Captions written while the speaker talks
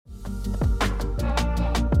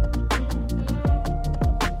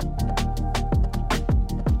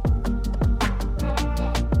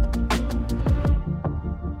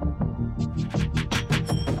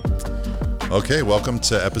Okay, welcome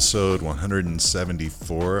to episode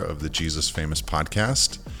 174 of the Jesus Famous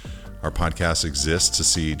podcast. Our podcast exists to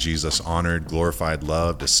see Jesus honored, glorified,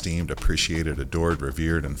 loved, esteemed, appreciated, adored,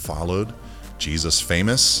 revered, and followed. Jesus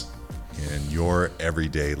famous in your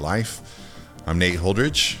everyday life. I'm Nate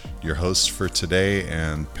Holdridge, your host for today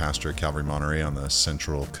and pastor at Calvary Monterey on the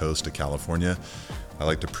Central Coast of California. I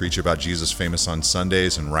like to preach about Jesus famous on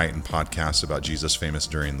Sundays and write and podcast about Jesus famous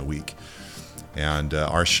during the week. And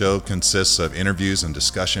our show consists of interviews and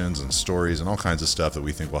discussions and stories and all kinds of stuff that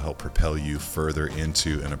we think will help propel you further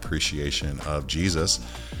into an appreciation of Jesus.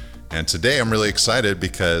 And today I'm really excited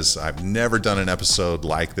because I've never done an episode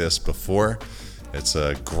like this before. It's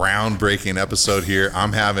a groundbreaking episode here.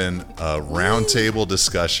 I'm having a roundtable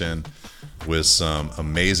discussion with some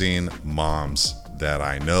amazing moms that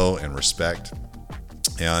I know and respect.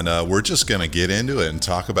 And we're just going to get into it and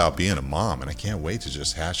talk about being a mom. And I can't wait to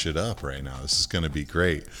just hash it up right now. This is going to be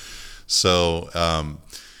great. So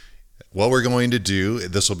what we're going to do,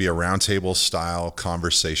 this will be a roundtable style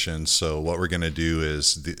conversation. So what we're going to do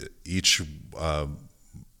is each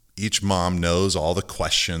mom knows all the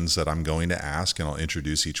questions that I'm going to ask. And I'll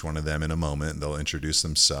introduce each one of them in a moment. They'll introduce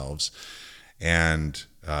themselves. And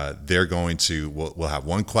they're going to, we'll have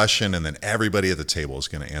one question, and then everybody at the table is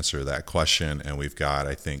going to answer that question. And we've got,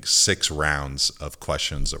 I think, 6 rounds of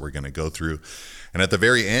questions that we're going to go through. And at the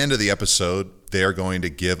very end of the episode, they're going to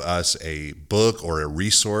give us a book or a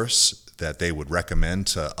resource that they would recommend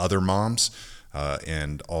to other moms,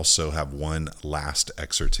 and also have one last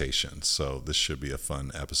exhortation. So this should be a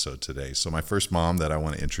fun episode today. So my first mom that I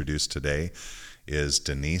want to introduce today is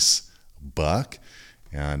Denise Buck.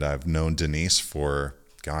 And I've known Denise for,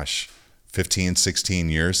 15, 16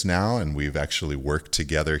 years now, and we've actually worked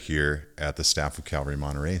together here at the staff of Calvary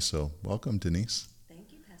Monterey. So welcome, Denise.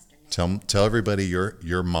 Thank you, Pastor Nate. Tell everybody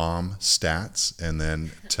your mom stats, and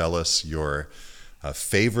then tell us your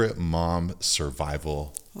favorite mom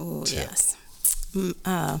survival tip. Yes.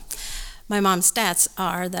 My mom's stats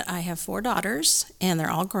are that I have 4 daughters, and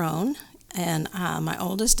they're all grown. And my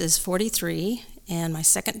oldest is 43, and my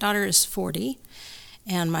second daughter is 40.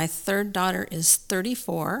 And my third daughter is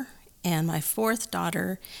 34, and my fourth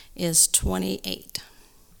daughter is 28.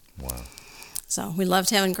 Wow. So we loved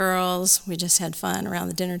having girls. We just had fun around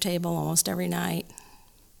the dinner table almost every night.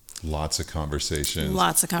 Lots of conversations.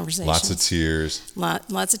 Lots of conversations. Lots of tears.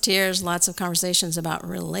 Lots of tears, lots of conversations about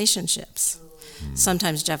relationships.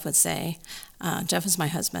 Sometimes Jeff would say, Jeff is my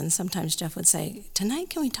husband, sometimes Jeff would say, tonight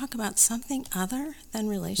can we talk about something other than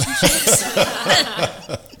relationships?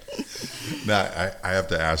 Now, I have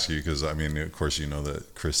to ask you, because, I mean, of course, you know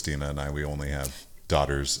that Christina and I, we only have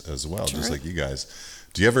daughters as well, Sure. just like you guys.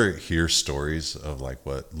 Do you ever hear stories of, like,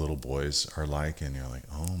 what little boys are like, and you're like,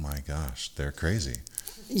 oh, my gosh, they're crazy?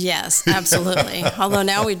 Yes, absolutely. Although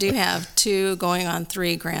now we do have 2 going on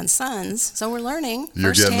 3 grandsons, so we're learning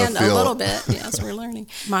firsthand a little bit. Yes, we're learning.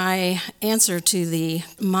 My answer to the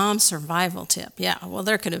mom survival tip, well,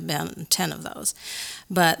 there could have been 10 of those,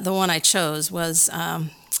 but the one I chose was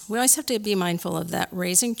we always have to be mindful of that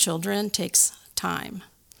raising children takes time,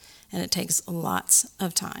 and it takes lots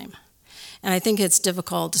of time. And I think it's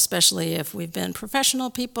difficult, especially if we've been professional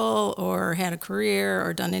people or had a career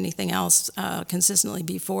or done anything else consistently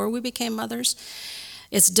before we became mothers.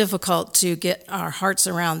 It's difficult to get our hearts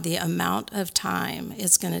around the amount of time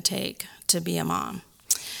it's going to take to be a mom.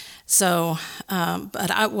 So,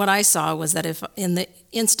 what I saw was that if in the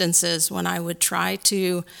instances when I would try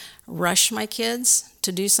to rush my kids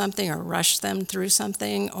to do something, or rush them through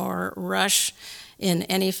something, or rush in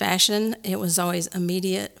any fashion, it was always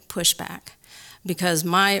immediate pushback, because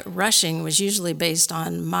my rushing was usually based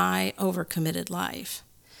on my overcommitted life,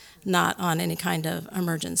 not on any kind of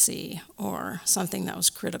emergency or something that was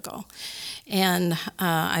critical. And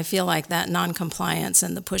I feel like that noncompliance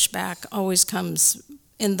and the pushback always comes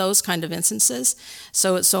in those kind of instances.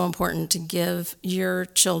 So it's so important to give your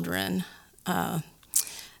children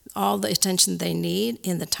all the attention they need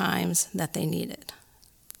in the times that they need it.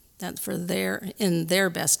 That's in their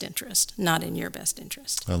best interest, not in your best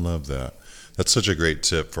interest. I love that. That's such a great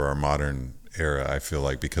tip for our modern era, I feel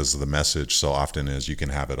like, because the message so often is you can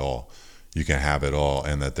have it all. You can have it all,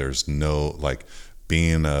 and that there's no, like,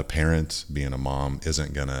 being a parent, being a mom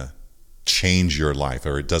isn't going to change your life,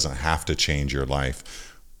 or it doesn't have to change your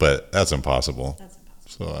life, but that's impossible.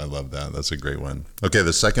 So I love that. That's a great one. Okay,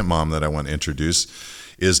 the second mom that I want to introduce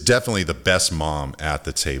is definitely the best mom at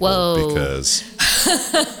the table. Whoa. Because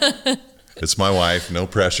it's my wife. No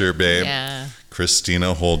pressure, babe. Yeah.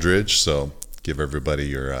 Christina Holdridge. So give everybody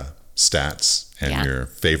your stats and your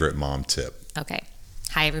favorite mom tip. Okay.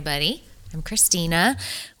 Hi, everybody. I'm Christina.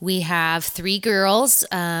 We have 3 girls.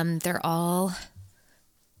 They're all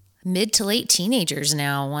mid to late teenagers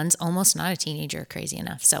now. One's almost not a teenager, crazy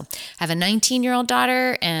enough. So I have a 19-year-old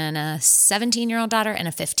daughter and a 17-year-old daughter and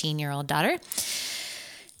a 15-year-old daughter.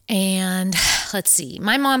 And let's see,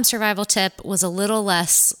 my mom's survival tip was a little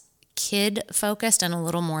less kid focused and a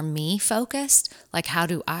little more me focused. Like, how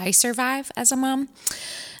do I survive as a mom?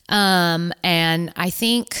 And I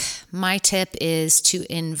think my tip is to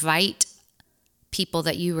invite people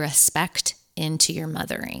that you respect into your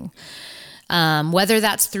mothering. Whether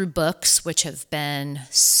that's through books, which have been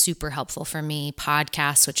super helpful for me,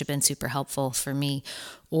 podcasts, which have been super helpful for me,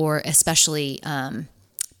 or especially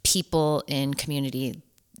people in community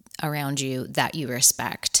around you that you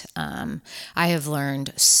respect. I have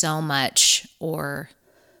learned so much or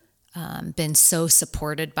been so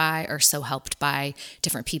supported by or so helped by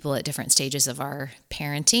different people at different stages of our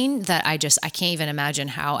parenting that I can't even imagine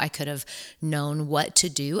how I could have known what to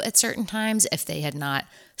do at certain times if they had not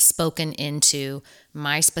spoken into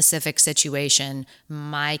my specific situation,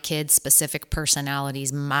 my kids' specific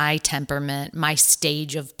personalities, my temperament, my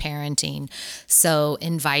stage of parenting. So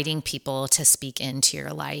inviting people to speak into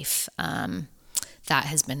your life, that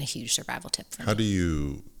has been a huge survival tip for me. How do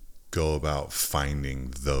you go about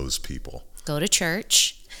finding those people? Go to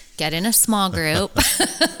church, get in a small group.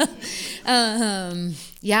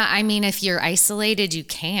 Yeah, I mean, if you're isolated, you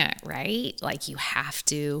can't, right? Like, you have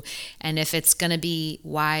to. And if it's going to be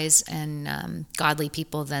wise and godly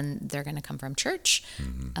people, then they're going to come from church,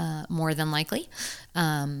 more than likely.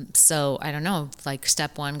 So I don't know, like,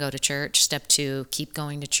 step 1, go to church. Step 2, keep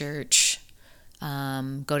going to church.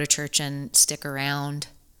 Go to church and stick around.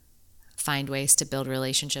 Find ways to build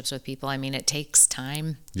relationships with people. I mean, it takes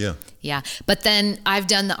time. Yeah. But then I've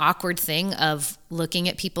done the awkward thing of looking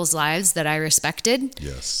at people's lives that I respected.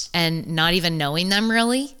 Yes. And not even knowing them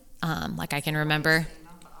really. Like, I can remember.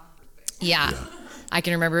 Yeah. I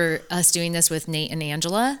can remember us doing this with Nate and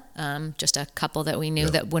Angela, just a couple that we knew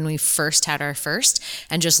that when we first had our first,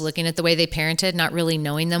 and just looking at the way they parented, not really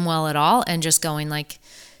knowing them well at all, and just going like,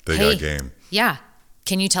 they got game. Yeah.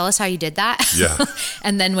 Can you tell us how you did that? Yeah.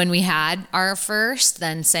 And then when we had our first,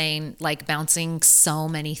 then saying, like, bouncing so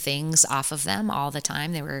many things off of them all the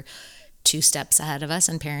time. They were 2 steps ahead of us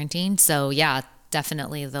in parenting. So yeah,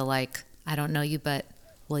 definitely the, like, I don't know you, but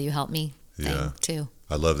will you help me thing too.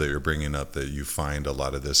 I love that you're bringing up that you find a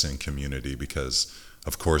lot of this in community, because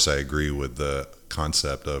of course I agree with the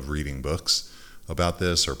concept of reading books about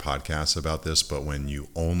this or podcasts about this. But when you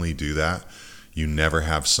only do that, you never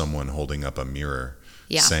have someone holding up a mirror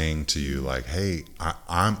saying to you, like, hey,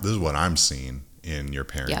 this is what I'm seeing in your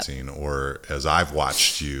parenting, or as I've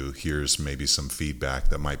watched you, here's maybe some feedback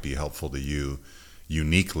that might be helpful to you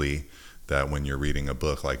uniquely, that when you're reading a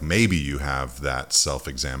book, like, maybe you have that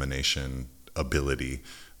self-examination ability,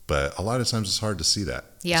 but a lot of times it's hard to see that.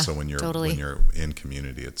 Yeah, so when you're totally. when you're in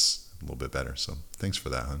community, it's a little bit better. So thanks for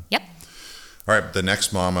that, hon. Yep. All right, the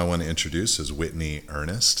next mom I want to introduce is Whitney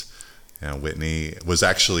Ernest. And Whitney was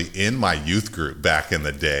actually in my youth group back in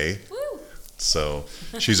the day. Woo. So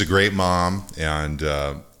she's a great mom, and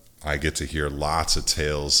I get to hear lots of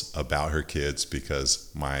tales about her kids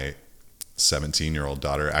because my 17-year-old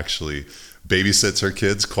daughter actually babysits her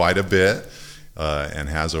kids quite a bit and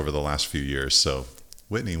has over the last few years. So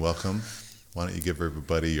Whitney, welcome. Why don't you give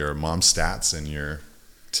everybody your mom stats and your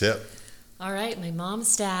tip? All right, my mom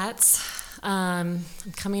stats. I'm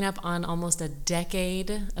coming up on almost a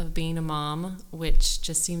decade of being a mom, which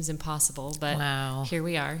just seems impossible, but here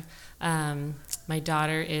we are. My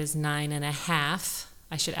daughter is 9.5.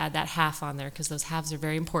 I should add that half on there because those halves are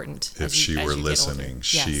very important. If she were listening,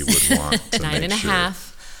 she would want to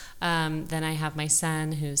 9.5. Then I have my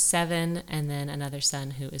son who's 7, and then another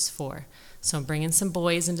son who is 4. So I'm bringing some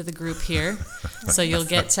boys into the group here. So you'll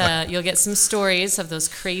get some stories of those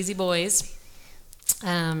crazy boys.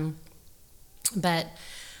 But,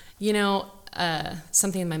 you know,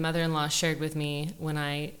 something my mother-in-law shared with me when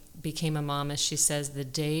I became a mom is she says the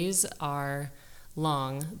days are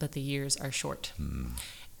long, but the years are short.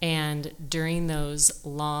 And during those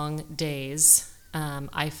long days,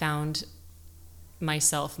 I found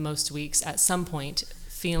myself most weeks at some point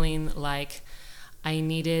feeling like I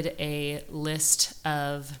needed a list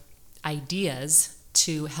of ideas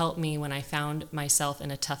to help me when I found myself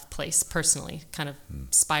in a tough place personally, kind of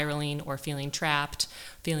spiraling or feeling trapped,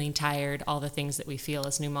 feeling tired, all the things that we feel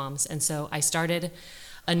as new moms. And so I started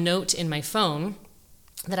a note in my phone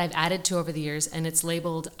that I've added to over the years, and it's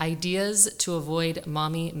labeled Ideas to Avoid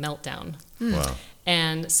Mommy Meltdown. Wow.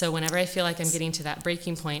 And so whenever I feel like I'm getting to that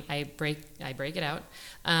breaking point, I break it out.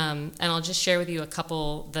 And I'll just share with you a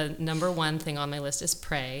couple. The number one thing on my list is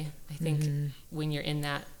pray. I think when you're in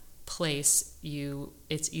that place,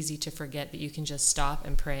 it's easy to forget that you can just stop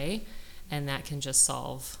and pray, and that can just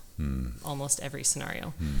solve almost every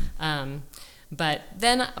scenario. But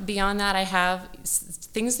then beyond that, I have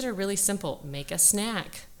things that are really simple. Make a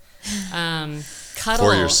snack. Cuddle.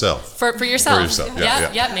 For yourself. For yourself. For yourself.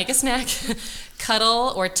 Yeah. Make a snack.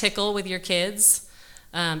 Cuddle or tickle with your kids.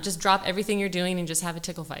 Just drop everything you're doing and just have a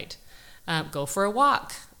tickle fight. Go for a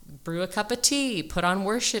walk. Brew a cup of tea. Put on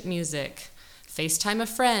worship music. FaceTime a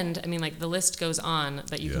friend. I mean, like, the list goes on,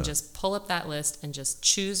 but you can just pull up that list and just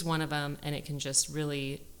choose one of them, and it can just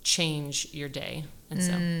really change your day. And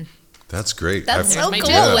so that's great. That's so cool.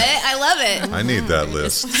 I love it. I need that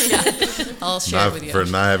list. I'll share it with you. For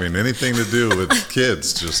not having anything to do with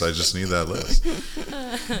kids, I just need that list.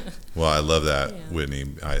 Well, I love that, Whitney.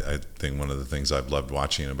 I think one of the things I've loved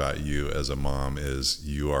watching about you as a mom is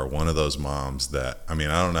you are one of those moms that, I mean,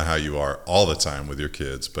 I don't know how you are all the time with your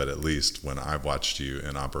kids, but at least when I've watched you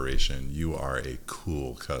in operation, you are a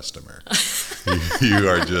cool customer. You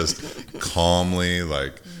are just calmly,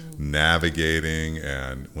 like, navigating,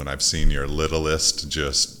 and when I've seen your littlest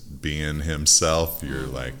just being himself, you're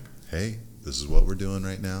like, hey, this is what we're doing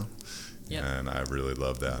right now. And I really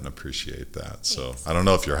love that and appreciate that. So I don't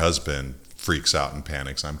know if your husband freaks out and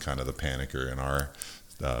panics. I'm kind of the panicker in our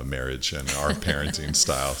marriage and our parenting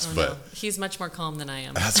styles, but he's much more calm than I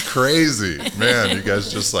am. That's crazy, man. You guys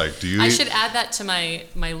just like, do you? I should add that to my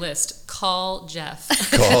list. Call Jeff.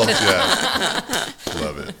 Call Jeff.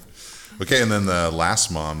 Love it. Okay, and then the last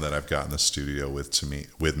mom that I've got in the studio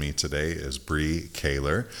with me today is Bree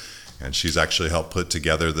Kaler, and she's actually helped put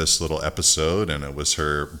together this little episode, and it was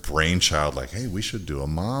her brainchild, like, hey, we should do a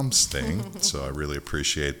mom's thing. So I really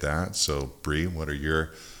appreciate that. So Bree, what are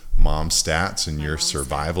your mom stats and your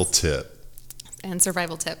survival tip? And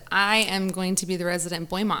survival tip. I am going to be the resident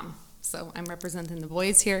boy mom. So I'm representing the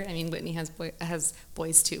boys here. I mean, Whitney has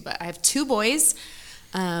boys too, but I have 2 boys.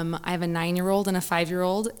 I have a 9-year-old and a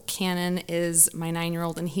 5-year-old. Cannon is my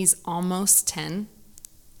 9-year-old, and he's almost 10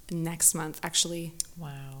 next month. Actually, wow.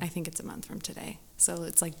 I think it's a month from today. So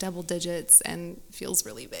it's like double digits and feels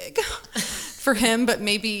really big for him, but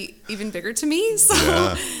maybe even bigger to me.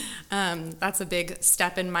 So that's a big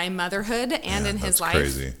step in my motherhood and in his life.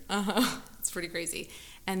 Crazy. It's pretty crazy.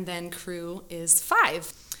 And then Crew is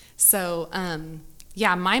 5. So,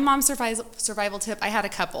 my mom's survival tip, I had a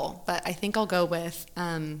couple, but I think I'll go with,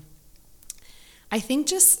 I think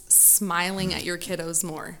just smiling at your kiddos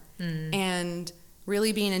more and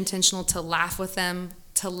really being intentional to laugh with them,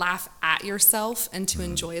 to laugh at yourself, and to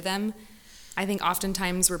enjoy them. I think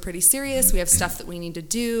oftentimes we're pretty serious. We have stuff that we need to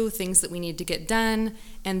do, things that we need to get done,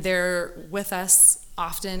 and they're with us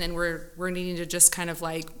often, and we're needing to just kind of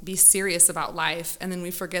like be serious about life, and then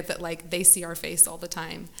we forget that like they see our face all the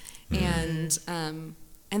time. And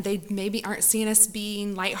they maybe aren't seeing us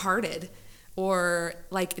being lighthearted or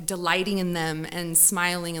like delighting in them and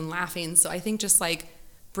smiling and laughing. So I think just like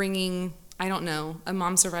bringing, I don't know, a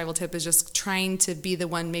mom survival tip is just trying to be the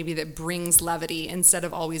one maybe that brings levity instead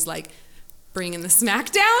of always like bringing the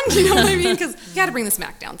smack down. You know what I mean? Because you got to bring the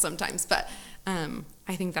smack down sometimes. But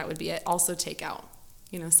I think that would be it. Also takeout.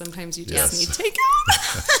 You know, sometimes you just need takeout.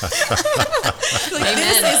 Like,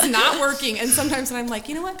 this is not working. And sometimes when I'm like,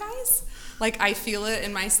 you know what, guys? Like, I feel it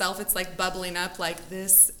in myself. It's like bubbling up like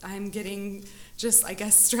this. I'm getting just, I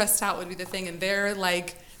guess, stressed out would be the thing. And they're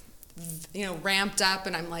like, you know, ramped up.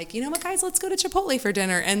 And I'm like, you know what, guys? Let's go to Chipotle for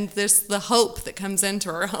dinner. And there's the hope that comes into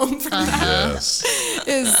our home from that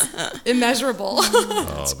is immeasurable.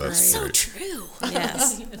 Oh, that's so true.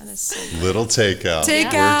 Yes. That is so good. Little takeout.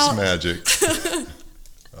 Takeout. Works magic.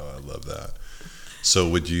 Oh, I love that. So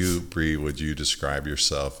Bree, would you describe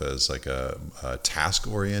yourself as like a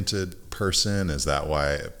task-oriented person? Is that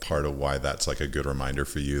part of why that's like a good reminder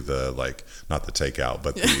for you, not the takeout,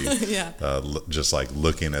 but the just like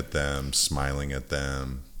looking at them, smiling at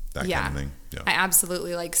them, that kind of thing? Yeah. I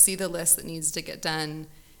absolutely like see the list that needs to get done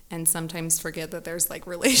and sometimes forget that there's like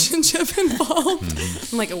relationship involved.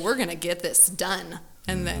 I'm like, we're going to get this done,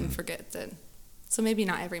 and then forget that. So maybe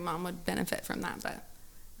not every mom would benefit from that, but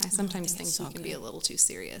I sometimes think we can be a little too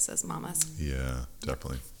serious as mamas. Yeah,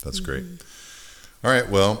 definitely. That's great. All right,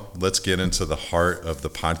 well, let's get into the heart of the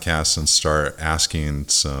podcast and start asking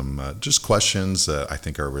some just questions that I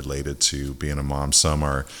think are related to being a mom. Some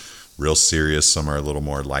are real serious, some are a little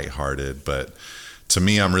more lighthearted, but to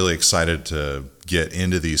me, I'm really excited to get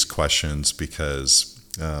into these questions because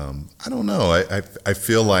I don't know. I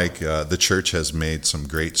feel like the church has made some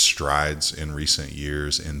great strides in recent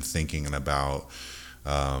years in thinking about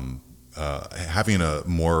having a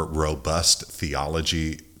more robust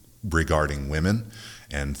theology regarding women,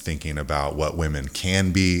 and thinking about what women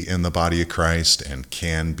can be in the body of Christ and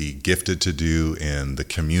can be gifted to do in the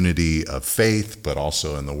community of faith, but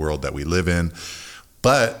also in the world that we live in.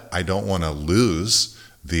 But I don't want to lose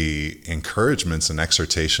the encouragements and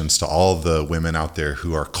exhortations to all the women out there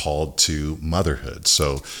who are called to motherhood.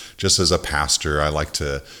 So just as a pastor, I like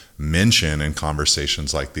to mention in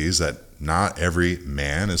conversations like these that not every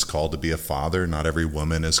man is called to be a father. Not every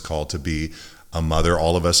woman is called to be a mother.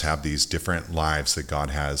 All of us have these different lives that God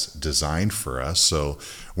has designed for us. So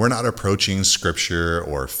we're not approaching scripture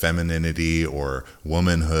or femininity or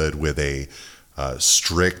womanhood with a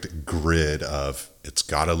strict grid of it's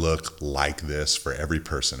got to look like this for every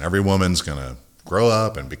person. Every woman's going to grow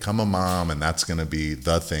up and become a mom, and that's going to be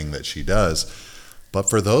the thing that she does. But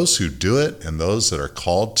for those who do it and those that are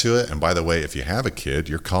called to it, and by the way, if you have a kid,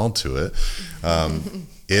 you're called to it,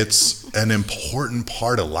 it's an important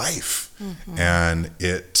part of life. Mm-hmm. And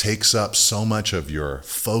it takes up so much of your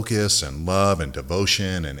focus and love and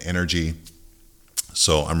devotion and energy.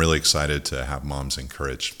 So I'm really excited to have moms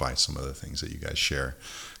encouraged by some of the things that you guys share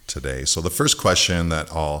today. So the first question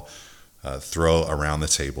that I'll throw around the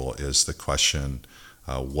table is the question,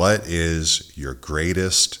 what is your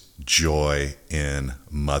greatest joy in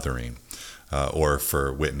mothering? Or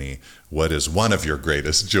for Whitney, what is one of your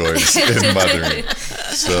greatest joys in mothering?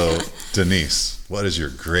 So Denise, what is your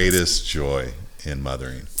greatest joy in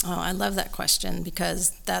mothering? Oh, I love that question, because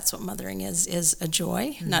that's what mothering is a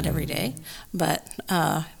joy, not every day, but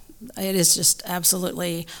it is just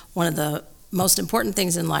absolutely one of the most important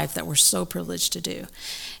things in life that we're so privileged to do.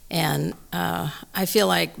 And I feel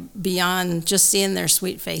like beyond just seeing their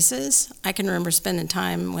sweet faces, I can remember spending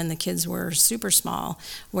time when the kids were super small,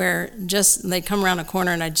 where just they'd come around a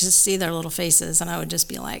corner and I'd just see their little faces, and I would just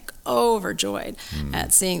be like overjoyed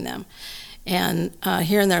at seeing them. And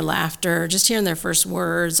hearing their laughter, just hearing their first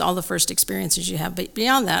words, all the first experiences you have. But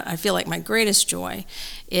beyond that, I feel like my greatest joy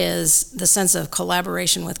is the sense of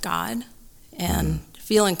collaboration with God and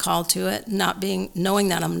feeling called to it, knowing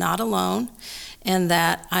that I'm not alone, and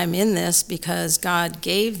that I'm in this because God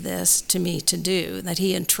gave this to me to do, that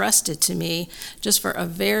He entrusted to me just for a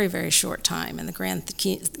very, very short time in the grand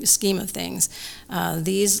scheme of things.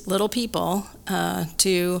 These little people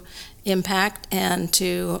to impact and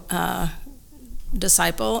to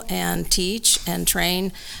disciple and teach and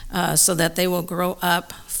train so that they will grow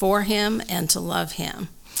up for Him and to love Him.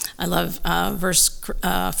 I love 1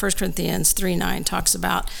 Corinthians 3:9 talks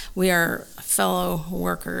about we are fellow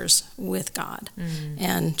workers with God.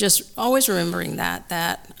 And just always remembering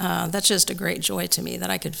that's just a great joy to me, that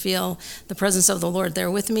I could feel the presence of the Lord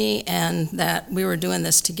there with me, and that we were doing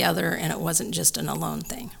this together and it wasn't just an alone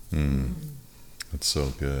thing. That's so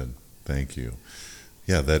good. Thank you.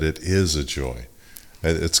 Yeah, that it is a joy.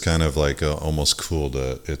 It's kind of like almost cool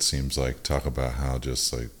to, it seems like, talk about how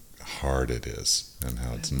just like hard it is and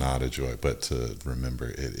how it's not a joy, but to remember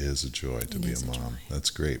it is a joy to be a mom. That's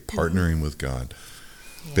great. Partnering with God.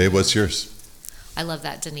 Yeah. Babe, what's yours? I love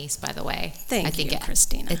that, Denise, by the way. Thank you,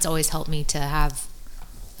 Christina. It's always helped me to have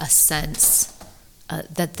a sense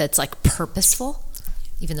that's like purposeful.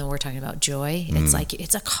 Even though we're talking about joy, it's like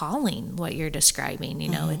it's a calling, what you're describing. You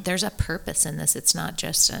know, there's a purpose in this. It's not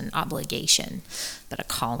just an obligation, but a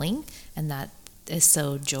calling, and that is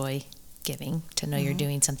so joy-giving to know you're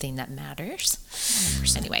doing something that matters.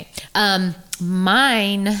 Anyway,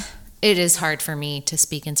 mine, it is hard for me to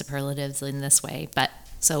speak in superlatives in this way, but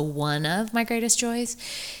so one of my greatest joys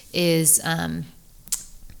is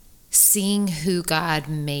seeing who God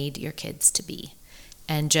made your kids to be.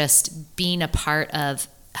 And just being a part of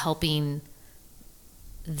helping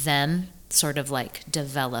them sort of like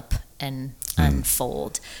develop and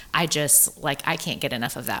unfold. I can't get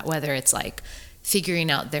enough of that, whether it's like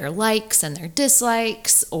figuring out their likes and their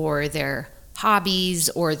dislikes, or their hobbies,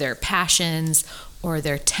 or their passions, or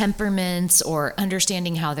their temperaments, or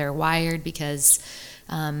understanding how they're wired, because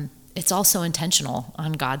it's also intentional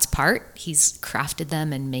on God's part. He's crafted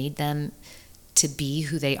them and made them to be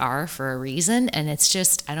who they are for a reason. And it's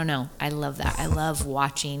just, I don't know, I love that. I love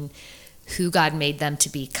watching who God made them to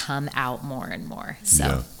become out more and more.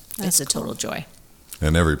 So it's a total joy.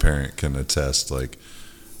 And every parent can attest, like,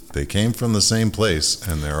 they came from the same place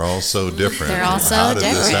and they're all so different. They're all so How did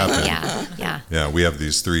different. this happen? Yeah, we have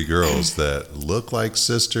these 3 girls that look like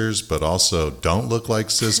sisters, but also don't look like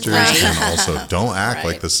sisters, and also don't act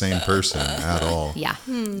like the same person at all. Yeah.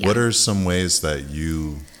 What are some ways that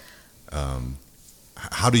you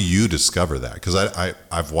how do you discover that? Because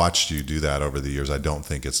I've watched you do that over the years. I don't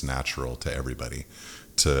think it's natural to everybody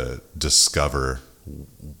to discover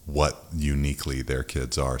what uniquely their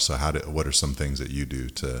kids are. So what are some things that you do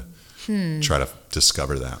to try to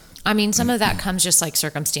discover that? I mean, some of that comes just like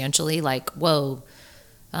circumstantially, like, whoa,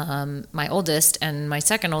 my oldest and my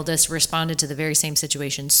second oldest responded to the very same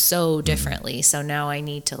situation so differently. So now I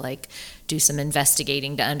need to like do some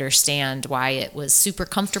investigating to understand why it was super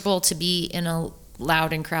comfortable to be in a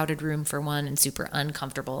loud and crowded room for one and super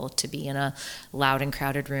uncomfortable to be in a loud and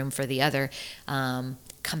crowded room for the other.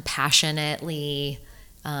 Compassionately,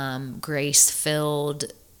 grace-filled,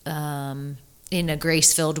 in a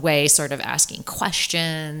grace-filled way, sort of asking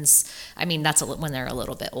questions. I mean, that's when they're a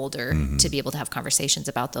little bit older to be able to have conversations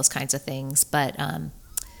about those kinds of things. But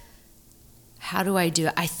how do I do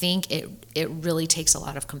it? I think it really takes a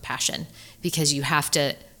lot of compassion, because you have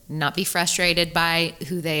to not be frustrated by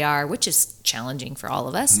who they are, which is challenging for all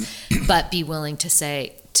of us, but be willing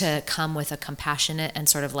to come with a compassionate and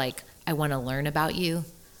sort of like, I want to learn about you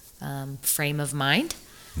frame of mind,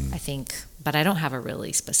 I think. But I don't have a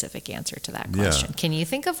really specific answer to that question. Yeah. Can you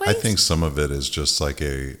think of ways? I think some of it is just like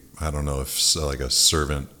I don't know if like a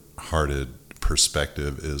servant-hearted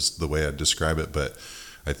perspective is the way I'd describe it, but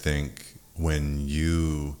I think when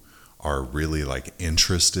you are really like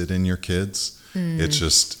interested in your kids, it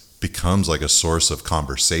just becomes like a source of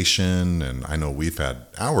conversation. And I know we've had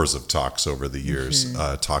hours of talks over the years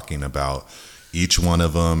talking about each one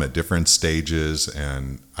of them at different stages.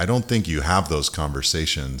 And I don't think you have those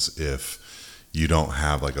conversations if you don't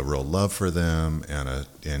have like a real love for them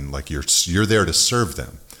and like you're there to serve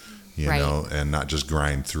them, you know, and not just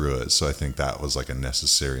grind through it. So I think that was like a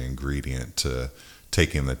necessary ingredient to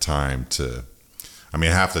taking the time to, I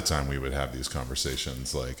mean, half the time we would have these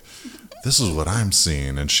conversations like, this is what I'm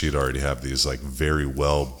seeing. And she'd already have these like very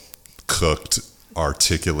well cooked,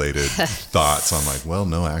 articulated thoughts. I'm like, well,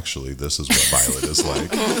 no, actually, this is what Violet is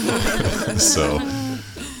like. So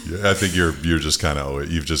I think you're just kind of,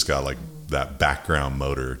 you've just got like that background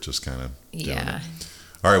motor just kind of doing it.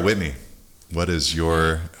 All right, Whitney, what is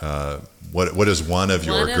your what is one of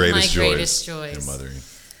your greatest joys in mothering?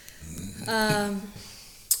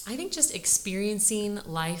 I think just experiencing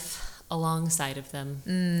life alongside of them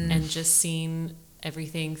and just seeing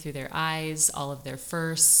everything through their eyes, all their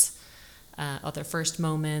first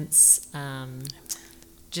moments,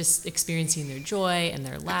 just experiencing their joy and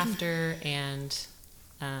their laughter, and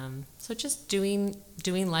so just doing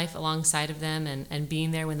life alongside of them and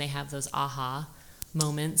being there when they have those aha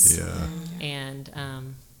moments. Yeah. And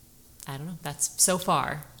I don't know, that's so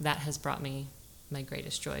far that has brought me my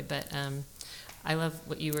greatest joy. But I love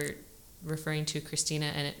what you were referring to, Christina,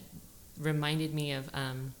 and it reminded me of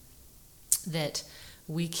that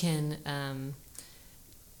we can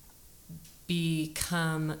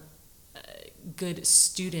become good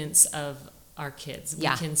students of our kids. We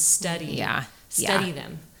can study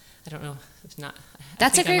them. I don't know if not.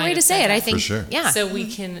 That's a great way to say it. I think. For sure. Yeah. So we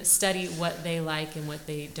can study what they like and what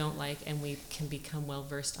they don't like, and we can become well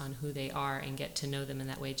versed on who they are and get to know them in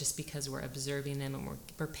that way, just because we're observing them and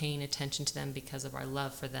we're paying attention to them because of our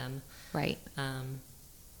love for them. Right.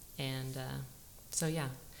 So yeah,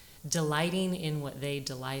 delighting in what they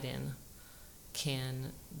delight in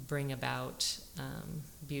can bring about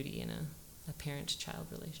beauty in a parent-child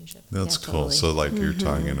relationship. That's cool. Totally. So like you're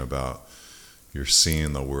talking about, you're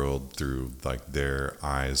seeing the world through like their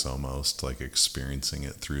eyes, almost like experiencing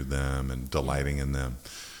it through them and delighting in them.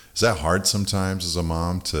 Is that hard sometimes as a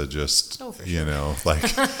mom to just, you know, like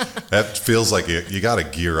that feels like you got to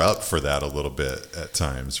gear up for that a little bit at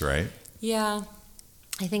times, right? Yeah,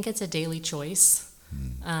 I think it's a daily choice.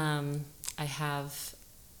 I have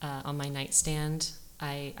on my nightstand,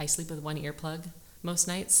 I sleep with one earplug most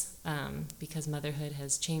nights because motherhood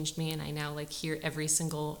has changed me, and I now like hear every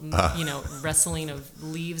single rustling of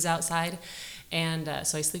leaves outside, and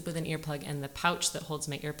so I sleep with an earplug, and the pouch that holds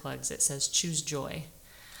my earplugs, it says "Choose Joy"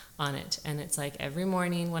 on it, and it's like every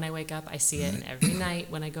morning when I wake up I see it, and every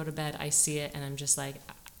night when I go to bed I see it, and I'm just like,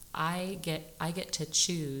 I get to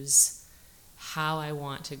choose how I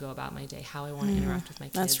want to go about my day, how I want to interact with my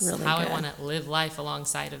kids, That's really how good. I want to live life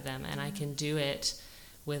alongside of them, and I can do it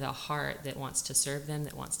with a heart that wants to serve them,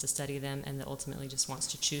 that wants to study them, and that ultimately just wants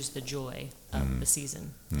to choose the joy of the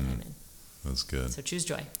season that I'm in. That's good. So choose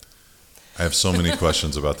joy. I have so many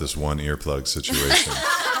questions about this one earplug situation,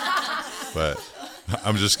 but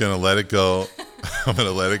I'm just going to let it go. I'm going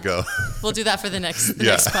to let it go. We'll do that for the next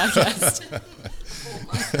podcast.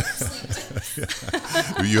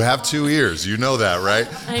 You have 2 ears. You know that, right?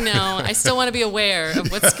 I know. I still want to be aware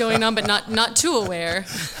of what's going on, but not too aware.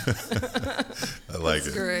 I like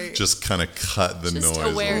just kind of cut the just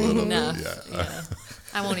noise aware a little enough. bit. Yeah.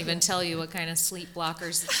 I won't even tell you what kind of sleep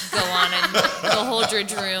blockers go on in the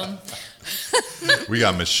Holdridge room. We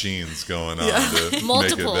got machines going on to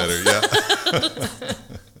Multiple. make it better. Yeah.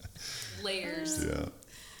 Layers. Yeah.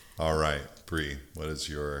 All right, Bree, what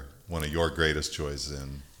is one of your greatest joys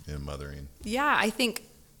in mothering? Yeah, I think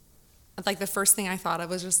like the first thing I thought of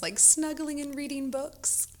was just like snuggling and reading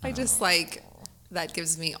books. I just like, that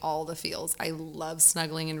gives me all the feels. I love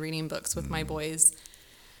snuggling and reading books with my boys.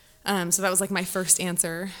 So that was like my first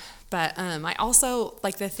answer. But I also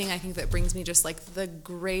like the thing I think that brings me just like the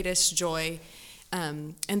greatest joy.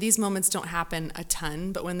 And these moments don't happen a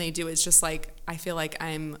ton, but when they do, it's just like, I feel like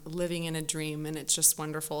I'm living in a dream, and it's just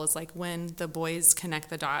wonderful. It's like when the boys connect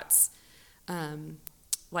the dots,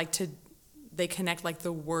 they connect like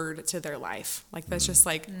the word to their life. Like that's just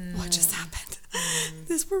like, what just happened?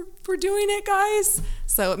 We're doing it, guys.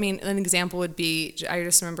 So, I mean, an example would be, I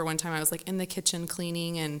just remember one time I was like in the kitchen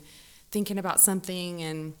cleaning and thinking about something,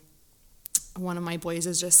 and one of my boys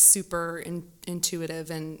is just super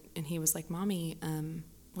intuitive, and he was like, Mommy,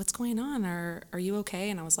 what's going on? Are you okay?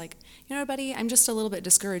 And I was like, you know, buddy, I'm just a little bit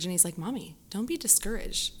discouraged. And he's like, Mommy, don't be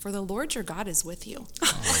discouraged, for the Lord your God is with you.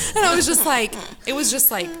 And I was just like, it was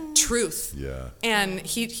just like truth. Yeah. And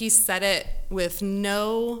he said it with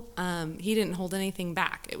no, he didn't hold anything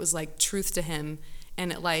back. It was like truth to him,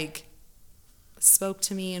 and it like spoke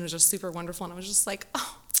to me and was just super wonderful. And I was just like,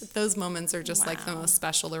 oh, those moments are just like the most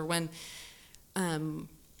special. Or when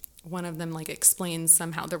one of them like explains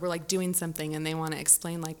somehow that we're like doing something and they want to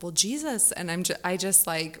explain like, well, Jesus, and I just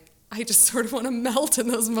sort of want to melt in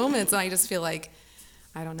those moments, and I just feel like,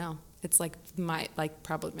 I don't know, it's like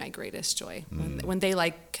probably my greatest joy when they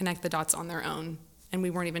like connect the dots on their own, and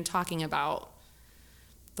we weren't even talking about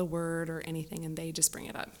the word or anything, and they just bring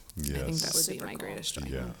it up. Yes. I think that would be Super my cool. greatest joy.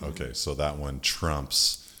 Yeah. Okay. So that one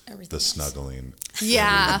trumps Everything the else. snuggling.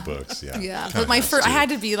 Yeah. and reading books. Yeah. Yeah. Kinda But my has first, I to. had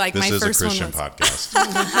to be like, This my is first a Christian one was, podcast.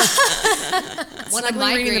 One of Snuggling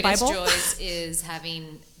my reading the greatest Bible? joys is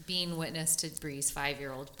being witness to Bree's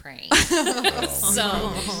 5-year-old praying.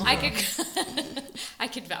 So I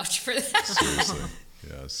could vouch for that. Seriously.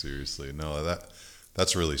 Yeah, seriously. No,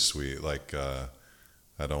 that's really sweet. Like,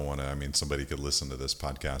 I don't want to, I mean, somebody could listen to this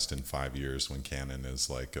podcast in 5 years when Cannon is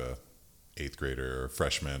like a 8th grader or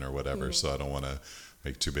freshman or whatever. So I don't want to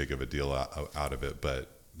make too big of a deal out of it. But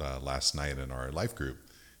last night in our life group,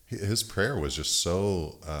 his prayer was just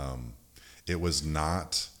so, it was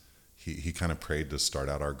not, he kind of prayed to start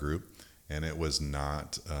out our group, and it was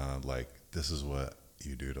not like, this is what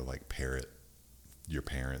you do to like parrot your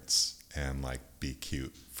parents and like be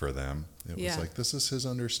cute for them. It was like, this is his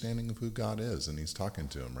understanding of who God is, and he's talking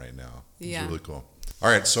to him right now. It's really cool. All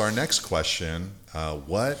right, so our next question,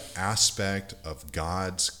 what aspect of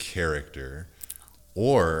God's character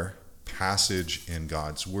or passage in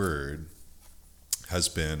God's word has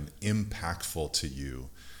been impactful to you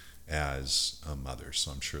as a mother?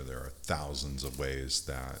 So I'm sure there are thousands of ways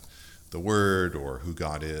that the word or who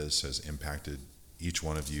God is has impacted each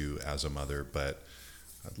one of you as a mother, but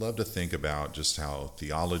I'd love to think about just how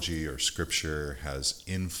theology or scripture has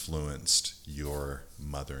influenced your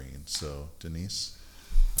mothering. So Denise,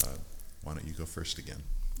 why don't you go first again?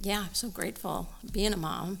 Yeah, I'm so grateful being a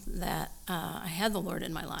mom that I had the Lord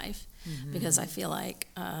in my life, because I feel like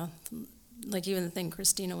even the thing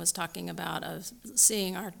Christina was talking about of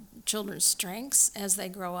seeing our children's strengths as they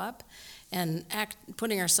grow up, and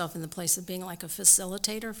putting ourselves in the place of being like a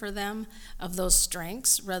facilitator for them of those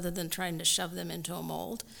strengths rather than trying to shove them into a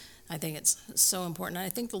mold. I think it's so important. And I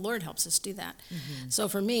think the Lord helps us do that. So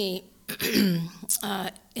for me,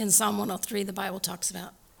 in Psalm 103, the Bible talks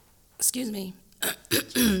about, excuse me,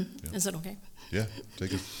 is it okay? Yeah,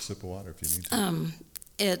 take a sip of water if you need to.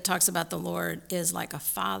 It talks about the Lord is like a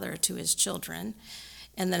father to his children.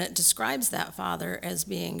 And then it describes that father as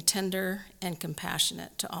being tender and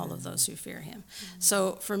compassionate to all of those who fear him.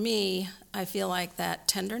 So for me, I feel like that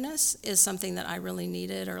tenderness is something that I really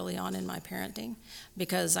needed early on in my parenting,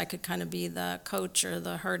 because I could kind of be the coach or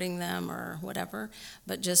the hurting them or whatever,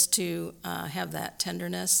 but just to have that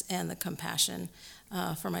tenderness and the compassion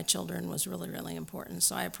for my children was really, really important.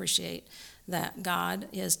 So I appreciate that God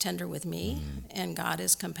is tender with me and God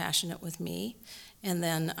is compassionate with me. And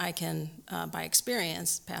then I can, by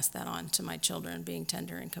experience, pass that on to my children, being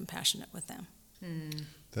tender and compassionate with them.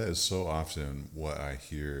 That is so often what I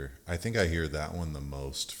hear. I think I hear that one the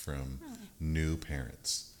most from new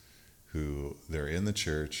parents who they're in the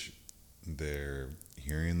church, they're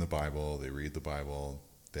hearing the Bible, they read the Bible,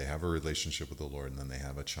 they have a relationship with the Lord, and then they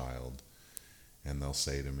have a child. And they'll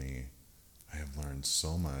say to me, I have learned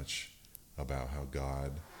so much about how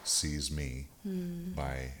God sees me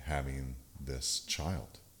by having this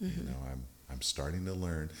child. You know, I'm starting to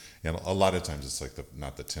learn, and a lot of times it's like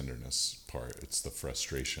not the tenderness part; it's the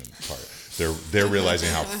frustration part. They're realizing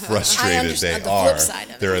how frustrated they are.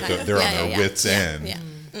 They're on their wits' end,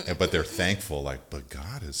 but they're thankful. Like, but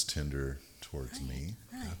God is tender towards me.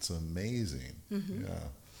 Right. That's amazing. Yeah.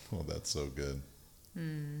 Well, that's so good.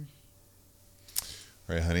 All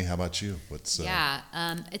right, honey. How about you? What's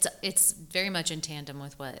it's very much in tandem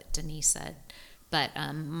with what Denise said. But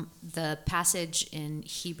the passage in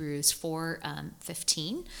Hebrews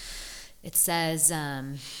 4:15, it says,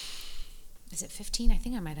 is it 15? I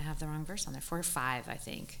think I might have the wrong verse on there. 4 or 5, I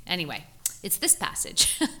think. Anyway, it's this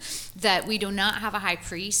passage that we do not have a high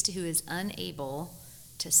priest who is unable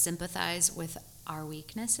to sympathize with our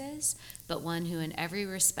weaknesses, but one who in every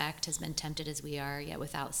respect has been tempted as we are, yet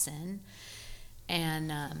without sin.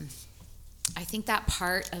 And I think that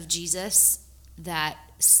part of Jesus that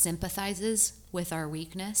sympathizes with our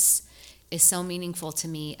weakness is so meaningful to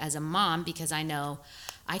me as a mom, because I know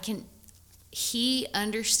he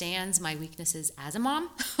understands my weaknesses as a mom.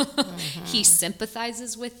 He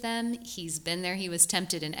sympathizes with them. He's been there. He was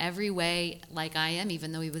tempted in every way like I am.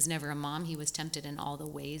 Even though he was never a mom, he was tempted in all the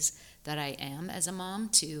ways that I am as a mom,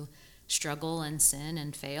 to struggle and sin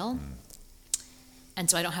and fail. And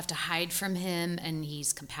so I don't have to hide from him, and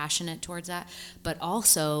he's compassionate towards that, but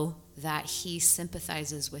also that he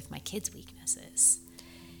sympathizes with my kids' weaknesses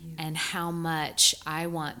and how much I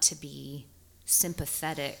want to be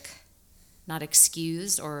sympathetic, not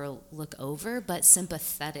excused or look over, but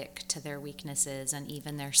sympathetic to their weaknesses and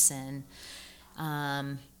even their sin,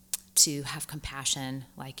 to have compassion,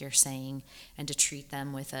 like you're saying, and to treat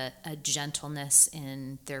them with a gentleness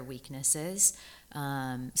in their weaknesses.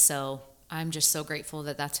 So I'm just so grateful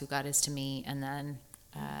that that's who God is to me, and then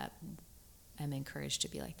I'm encouraged to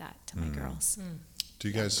be like that to my girls. Do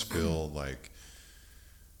you guys feel like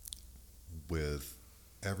with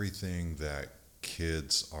everything that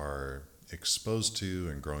kids are exposed to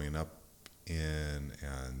and growing up in,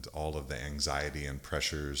 and all of the anxiety and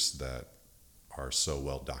pressures that are so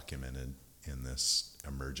well documented in this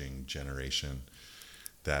emerging generation,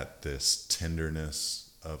 that this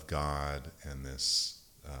tenderness of God and this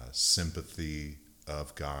sympathy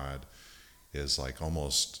of God is like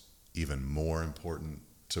almost even more important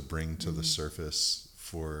to bring to the surface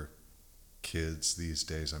for kids these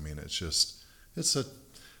days? I mean, it's a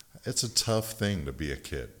tough thing to be a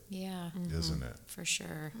kid. Yeah. Isn't it? For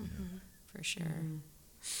sure. For sure.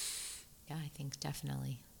 Yeah, I think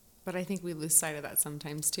definitely. But I think we lose sight of that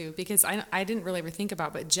sometimes too, because I didn't really ever think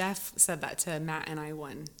about, but Jeff said that to Matt and I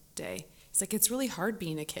one day. He's like, it's really hard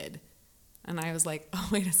being a kid. And I was like, oh,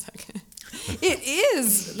 wait a second. It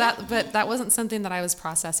is. But that wasn't something that I was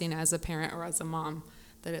processing as a parent or as a mom,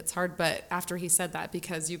 that it's hard. But after he said that,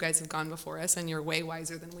 because you guys have gone before us and you're way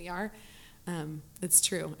wiser than we are, it's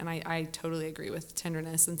true. And I totally agree with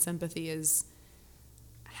tenderness and sympathy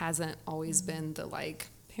hasn't always been the like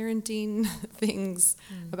parenting things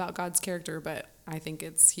about God's character, but I think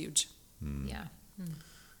it's huge. Yeah.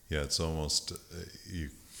 Yeah, it's almost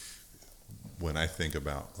when I think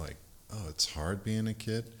about like, oh, it's hard being a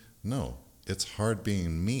kid. No, it's hard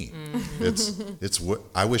being me. It's what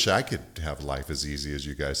I wish I could have life as easy as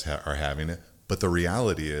you guys are having it. But the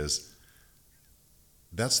reality is,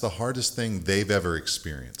 that's the hardest thing they've ever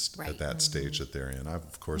experienced at that stage that they're in. I've,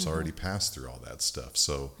 of course, already passed through all that stuff.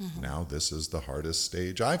 So now this is the hardest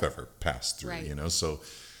stage I've ever passed through, you know? So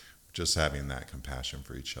just having that compassion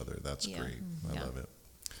for each other, that's great. I love it.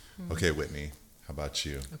 Okay, Whitney, how about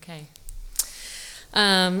you? Okay.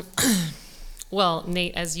 Well,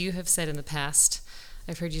 Nate, as you have said in the past,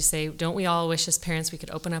 I've heard you say, don't we all wish as parents we could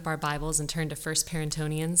open up our Bibles and turn to First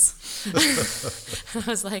Parentonians? I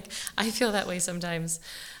was like, I feel that way sometimes.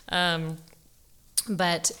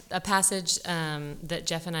 But a passage that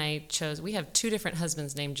Jeff and I chose, we have 2 different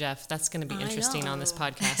husbands named Jeff. That's going to be interesting on this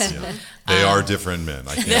podcast. Yeah. They are different men.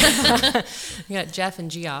 I can't. You got Jeff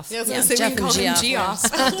and Geoff. Yeah, I was going to say, Jeff we can call him Geoff.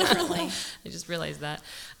 Differently. I just realized that.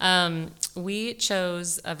 We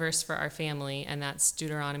chose a verse for our family, and that's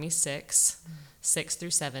Deuteronomy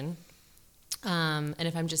 6:6-7. And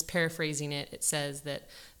if I'm just paraphrasing it, it says that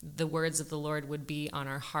the words of the Lord would be on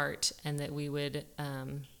our heart, and that we would,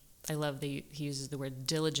 I love that he uses the word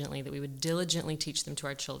diligently, that we would diligently teach them to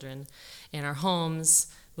our children in our homes,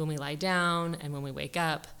 when we lie down and when we wake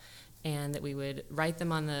up, and that we would write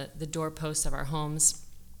them on the doorposts of our homes.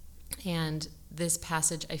 And this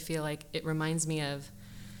passage, I feel like it reminds me of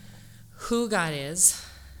who God is,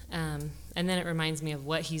 and then it reminds me of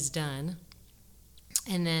what he's done,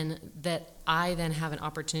 and then that I then have an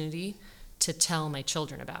opportunity to tell my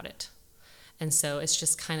children about it. And so it's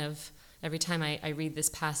just kind of, every time I read this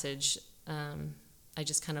passage, I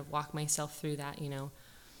just kind of walk myself through that,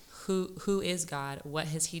 who is God, what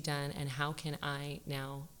has he done, and how can I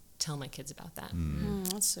now tell my kids about that?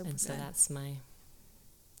 That's super good. So that's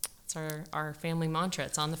our family mantra.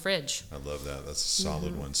 It's on the fridge. I love that. That's a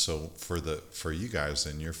solid one. So for you guys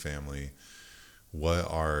in your family, what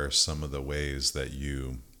are some of the ways that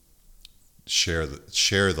you share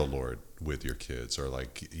the Lord with your kids, or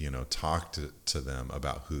talk to them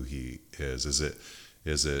about who he is? Is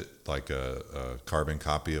it like a carbon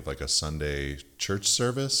copy of like a Sunday church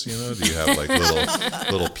service? Do you have like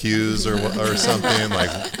little pews or something?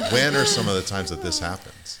 Like, when are some of the times that this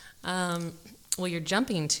happens? Well, you're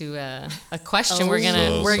jumping to a question.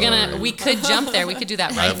 We could jump there. We could do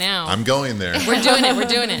that right now. I'm going there. We're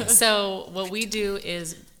doing it. So what we do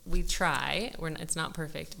is we try. It's not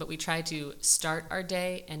perfect, but we try to start our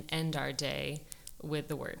day and end our day with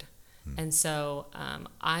the Word. And so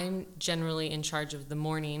I'm generally in charge of the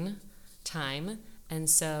morning time, and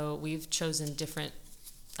so we've chosen different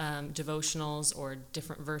devotionals or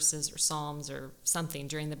different verses or psalms or something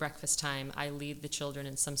during the breakfast time. I lead the children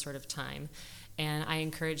in some sort of time, and I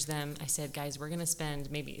encourage them. I said, guys, we're going to spend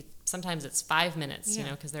sometimes it's 5 minutes,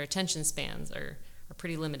 because their attention spans are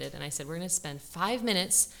pretty limited. And I said, we're going to spend 5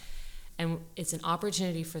 minutes, and it's an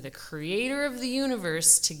opportunity for the creator of the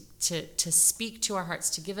universe to speak to our hearts,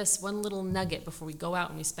 to give us one little nugget before we go out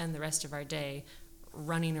and we spend the rest of our day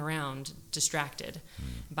running around distracted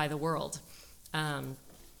by the world. And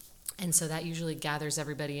so that usually gathers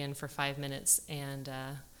everybody in for 5 minutes. And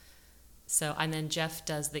then Jeff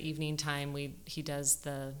does the evening time. He does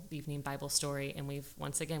the evening Bible story, and we're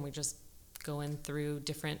just going through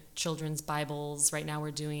different children's Bibles. Right now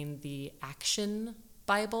we're doing the Action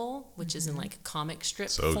Bible, which is in like comic strip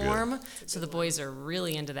form. So the boys are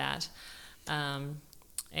really into that. And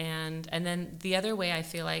then the other way I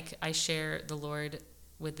feel like I share the Lord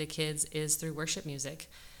with the kids is through worship music,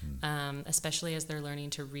 especially as they're learning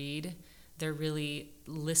to read. They're really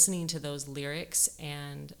listening to those lyrics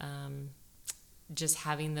and just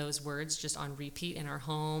having those words just on repeat in our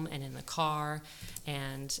home and in the car.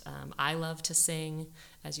 And I love to sing,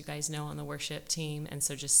 as you guys know, on the worship team. And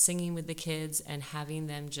so just singing with the kids and having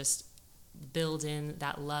them just build in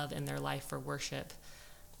that love in their life for worship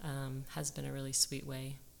has been a really sweet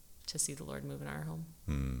way to see the Lord move in our home.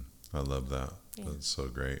 I love that. Yeah. That's so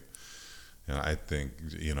great. And I think,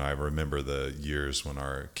 I remember the years when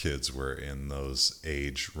our kids were in those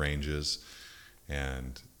age ranges,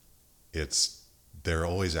 and they're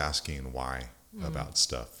always asking why about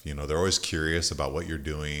stuff. They're always curious about what you're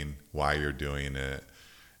doing, why you're doing it.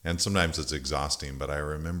 And sometimes it's exhausting, but I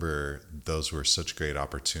remember those were such great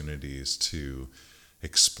opportunities to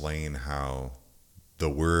explain how the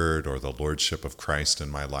Word or the Lordship of Christ in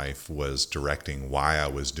my life was directing why I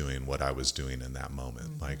was doing what I was doing in that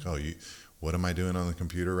moment. Like, what am I doing on the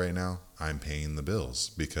computer right now? I'm paying the bills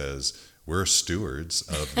because we're stewards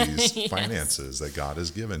of these yes. finances that God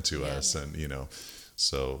has given to us. And,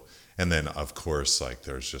 and then of course, like,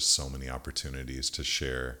 there's just so many opportunities to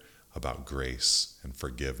share about grace and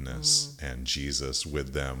forgiveness and Jesus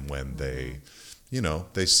with them when they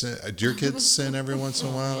sin. Do your kids sin every once in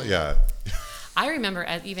a while? Yeah. I remember,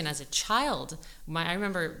 even as a child, I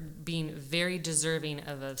remember being very deserving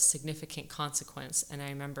of a significant consequence, and I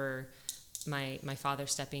remember my father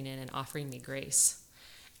stepping in and offering me grace.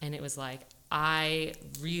 And it was like, I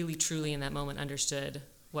really, truly in that moment understood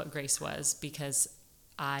what grace was, because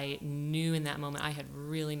I knew in that moment I had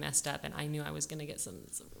really messed up, and I knew I was going to get some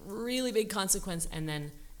really big consequence, and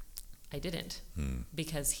then I didn't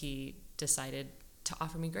because he decided to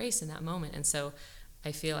offer me grace in that moment. And so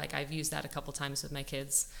I feel like I've used that a couple times with my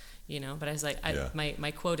kids, but I was like,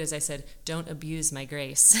 my quote is, I said, don't abuse my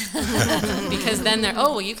grace. Because then they're,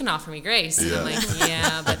 well, you can offer me grace. And I'm like,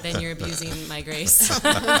 yeah, but then you're abusing my grace. So,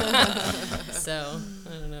 I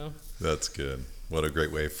don't know. That's good. What a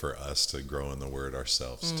great way for us to grow in the Word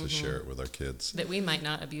ourselves, to share it with our kids. That we might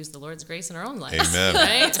not abuse the Lord's grace in our own lives. Amen.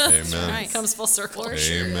 Right? Amen. Right. It comes full circle. Amen.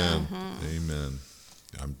 Sure. Amen.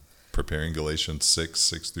 I'm preparing Galatians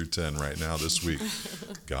 6 through 10 right now this week.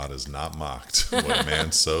 God is not mocked. What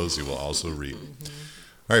man sows, he will also reap.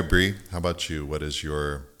 All right, Bree, how about you? What is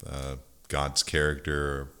your God's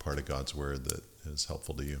character or part of God's Word that is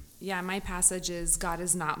helpful to you? Yeah, my passage is God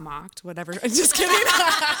is not mocked. Whatever. I'm just kidding.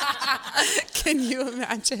 Can you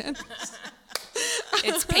imagine?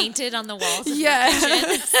 It's painted on the walls.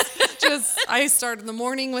 Yes. I start in the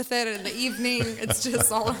morning with it, and in the evening, it's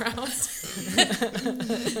just all around.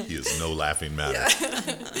 He is no laughing matter.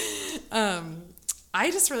 Yeah. I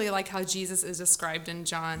just really like how Jesus is described in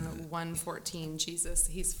John 1:14. Jesus,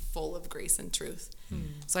 he's full of grace and truth.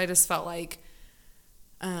 So I just felt like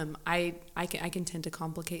I can tend to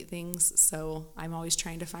complicate things, so I'm always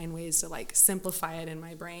trying to find ways to like simplify it in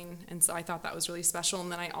my brain. And so I thought that was really special.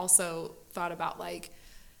 And then I also thought about like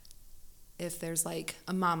if there's like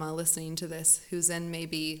a mama listening to this who's in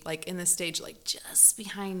maybe like in the stage like just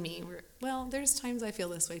behind me. Well, there's times I feel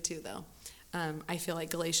this way too, though. I feel like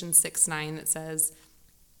Galatians 6:9 that says,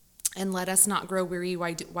 "And let us not grow weary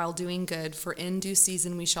while doing good, for in due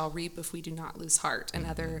season we shall reap if we do not lose heart." And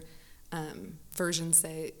other versions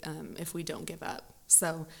say, if we don't give up.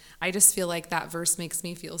 So I just feel like that verse makes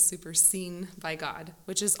me feel super seen by God,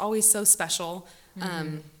 which is always so special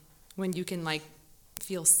when you can like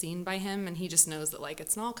feel seen by him, and he just knows that like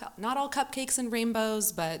it's not all cupcakes and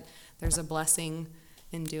rainbows, but there's a blessing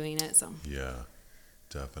in doing it. So yeah,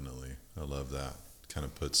 definitely. I love that. Kind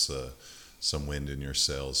of puts some wind in your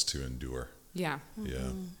sails to endure. Yeah.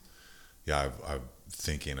 I'm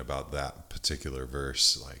thinking about that particular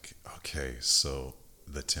verse, like, okay, so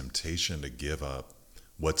the temptation to give up,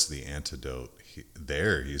 what's the antidote?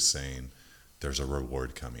 He's saying there's a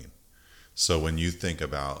reward coming. So when you think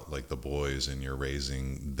about like the boys and you're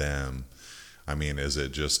raising them, I mean, is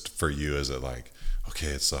it just for you, is it like, okay,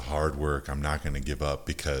 it's the hard work, I'm not going to give up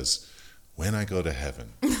because when I go to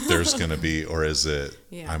heaven, there's going to be, or is it,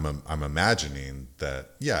 I'm imagining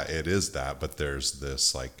that, yeah, it is that, but there's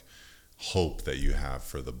this like hope that you have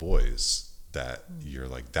for the boys that you're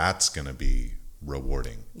like, that's going to be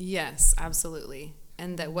rewarding. Yes, absolutely.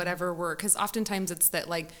 And that whatever because oftentimes it's that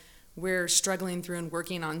like we're struggling through and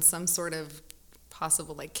working on some sort of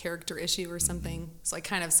possible like character issue or something. So I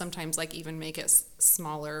kind of sometimes like even make it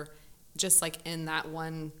smaller, just like in that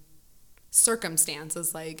one circumstance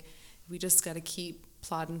is like, we just got to keep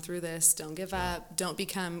plodding through this. Don't give up. Don't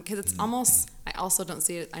become, because it's almost, I also don't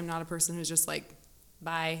see it. I'm not a person who's just like,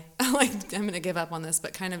 bye, like I'm going to give up on this,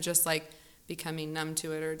 but kind of just like becoming numb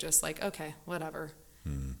to it or just like, okay, whatever.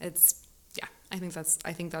 It's, yeah, I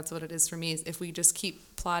think that's what it is for me, is if we just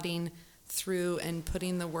keep plodding through and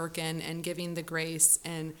putting the work in and giving the grace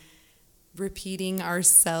and repeating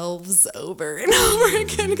ourselves over and over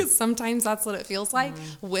again, because sometimes that's what it feels like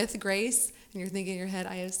with grace. And you're thinking in your head,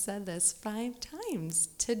 I have said this 5 times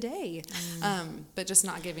today. But just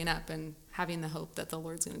not giving up and having the hope that the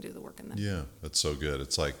Lord's going to do the work in them. Yeah, that's so good.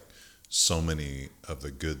 It's like so many of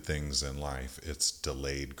the good things in life, it's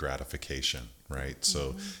delayed gratification, right?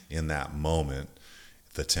 So in that moment,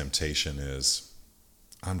 the temptation is,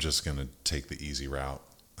 I'm just going to take the easy route.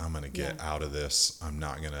 I'm going to get out of this. I'm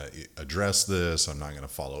not going to address this. I'm not going to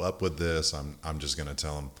follow up with this. I'm just going to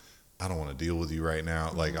tell them, I don't want to deal with you right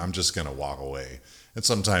now. Like, I'm just going to walk away. And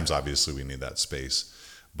sometimes, obviously, we need that space.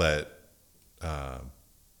 But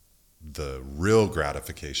the real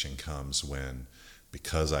gratification comes when,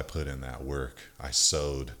 because I put in that work, I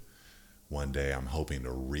sowed, one day I'm hoping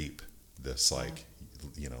to reap this, like,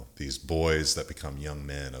 you know, these boys that become young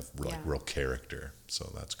men of like real character.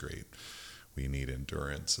 So that's great. We need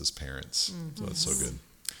endurance as parents. So that's so good.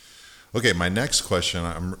 Okay, my next question,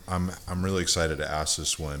 I'm really excited to ask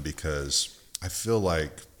this one because I feel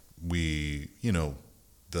like we, you know,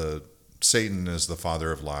 Satan is the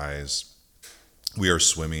father of lies. We are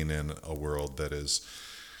swimming in a world that is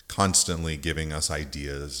constantly giving us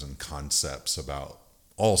ideas and concepts about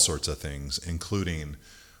all sorts of things, including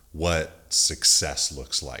what success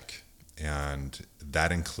looks like. And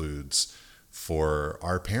that includes for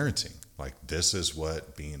our parenting. Like, this is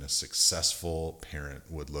what being a successful parent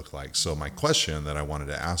would look like. So my question that I wanted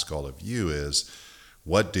to ask all of you is,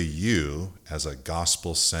 what do you, as a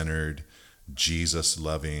gospel-centered,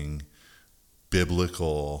 Jesus-loving,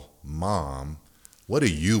 biblical mom, what do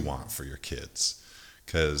you want for your kids?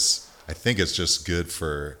 Because I think it's just good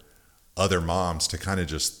for other moms to kind of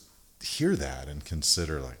just hear that and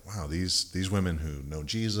consider, like, wow, these women who know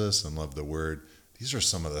Jesus and love the Word, these are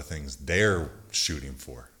some of the things they're shooting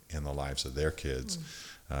for in the lives of their kids.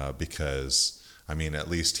 Because, I mean, at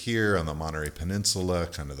least here on the Monterey Peninsula,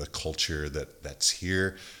 kind of the culture that's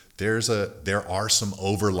here, there are some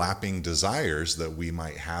overlapping desires that we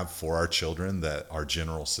might have for our children that our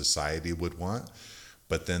general society would want.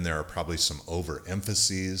 But then there are probably some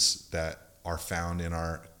overemphases that are found in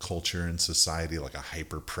our culture and society, like a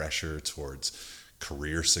hyper pressure towards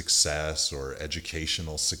career success or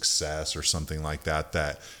educational success or something like that,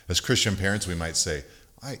 that as Christian parents, we might say,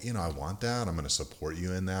 I want that. I'm going to support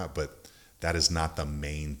you in that, but that is not the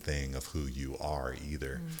main thing of who you are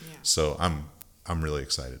either. So I'm really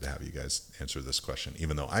excited to have you guys answer this question,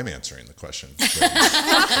 even though I'm answering the question.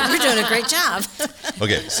 You're doing a great job.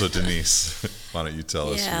 Okay, so Denise, why don't you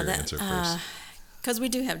tell us your answer first? Because we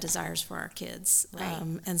do have desires for our kids. Right.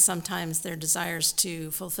 And sometimes they're desires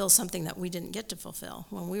to fulfill something that we didn't get to fulfill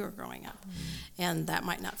when we were growing up. And that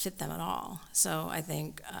might not fit them at all. So I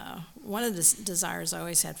think one of the desires I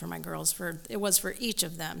always had for my girls, it was for each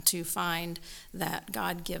of them to find that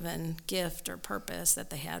God-given gift or purpose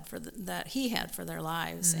that they had that He had for their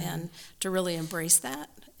lives, and to really embrace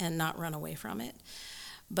that and not run away from it.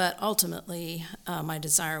 But ultimately, my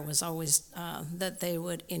desire was always that they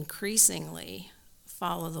would increasingly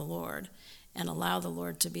follow the Lord and allow the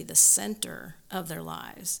Lord to be the center of their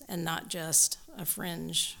lives and not just a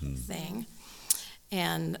fringe thing.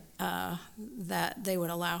 And that they would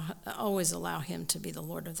always allow Him to be the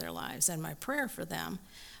Lord of their lives. And my prayer for them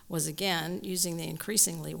was, again, using the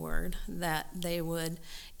increasingly word, that they would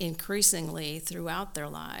increasingly throughout their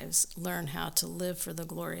lives learn how to live for the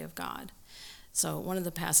glory of God. So one of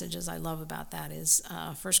the passages I love about that is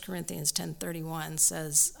 1 Corinthians 10:31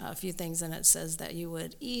 says a few things, and it says that you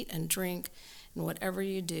would eat and drink, and whatever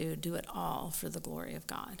you do, do it all for the glory of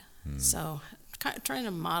God. So trying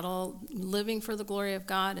to model living for the glory of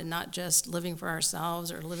God, and not just living for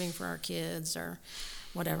ourselves or living for our kids or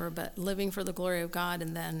whatever, but living for the glory of God,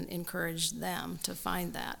 and then encourage them to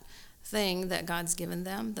find that thing that God's given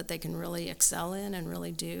them that they can really excel in and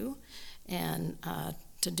really do, and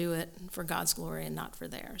to do it for God's glory and not for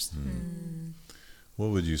theirs.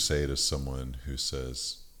 What would you say to someone who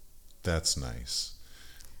says, that's nice,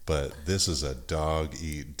 but this is a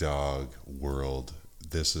dog-eat-dog world.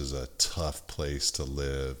 This is a tough place to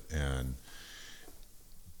live. And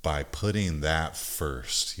by putting that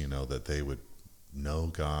first, that they would know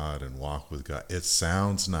God and walk with God, it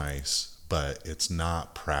sounds nice, but it's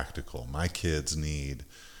not practical. My kids need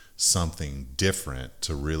something different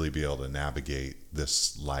to really be able to navigate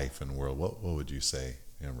this life and world. What would you say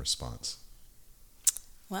in response?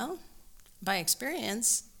 Well, by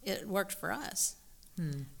experience, it worked for us.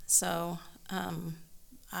 So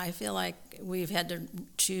I feel like we've had to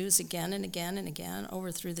choose again and again and again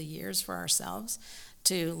through the years for ourselves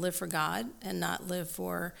to live for God and not live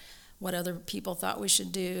for what other people thought we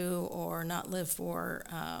should do, or not live for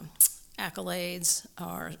accolades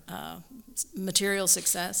or material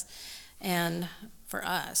success. And for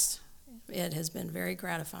us, it has been very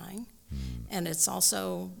gratifying. And it's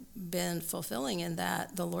also been fulfilling in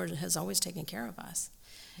that the Lord has always taken care of us.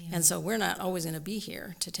 And so we're not always going to be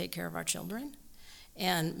here to take care of our children.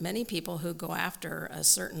 And many people who go after a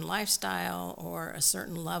certain lifestyle or a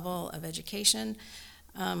certain level of education,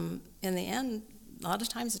 in the end, a lot of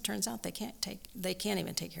times it turns out they can't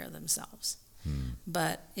even take care of themselves.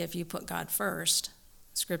 But if you put God first,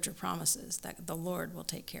 Scripture promises that the Lord will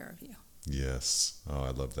take care of you. Yes. Oh,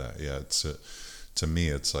 I love that. Yeah. To me,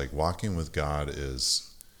 it's like walking with God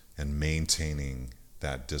and maintaining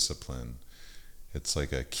that discipline. It's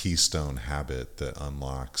like a keystone habit that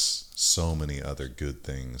unlocks so many other good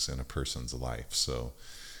things in a person's life. So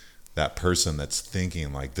that person that's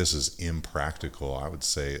thinking like this is impractical, I would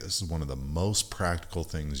say this is one of the most practical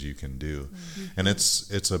things you can do. And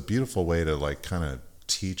it's a beautiful way to like kind of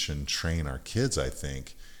teach and train our kids, I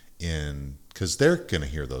think, because they're going to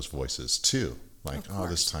hear those voices too. Like,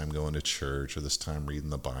 this time going to church, or this time reading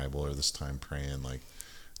the Bible, or this time praying. Like,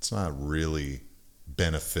 it's not really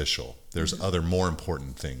beneficial. There's other more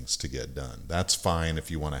important things to get done. That's fine if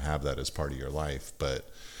you want to have that as part of your life, but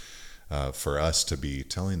for us to be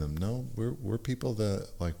telling them, no, we're people that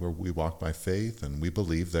we walk by faith, and we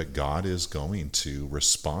believe that God is going to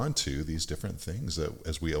respond to these different things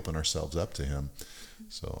as we open ourselves up to Him.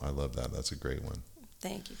 So I love that. That's a great one.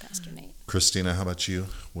 Thank you, Pastor Nate. Christina, how about you?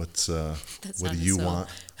 What do you want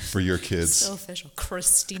for your kids? So official.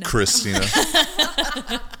 Christina.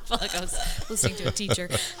 I felt like I was listening to a teacher.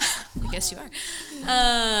 I guess you are.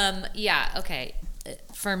 Yeah, okay.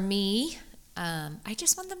 For me, I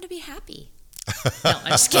just want them to be happy. No, I'm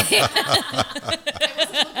just kidding.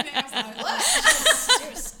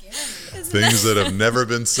 Things that have never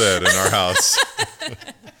been said in our house. I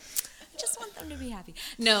just want them to be happy.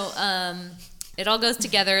 No, it all goes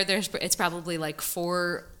together. It's probably like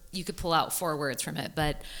 4, you could pull out 4 words from it,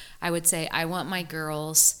 but I would say I want my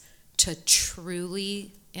girls to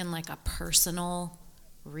truly, in like a personal,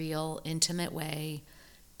 real, intimate way,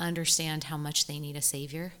 understand how much they need a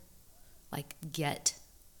Savior. Like, get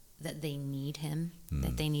that they need Him,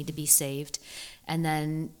 that they need to be saved, and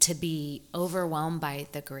then to be overwhelmed by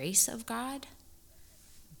the grace of God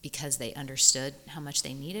because they understood how much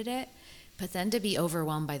they needed it, but then to be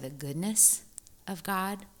overwhelmed by the goodness of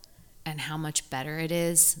God and how much better it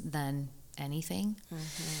is than anything,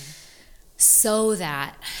 so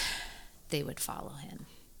that they would follow Him.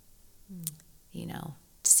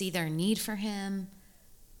 See their need for Him,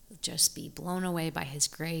 just be blown away by his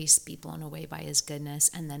grace, be blown away by his goodness,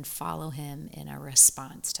 and then follow him in a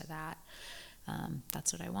response to that.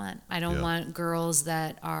 That's what I want. I don't want girls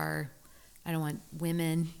that are, I don't want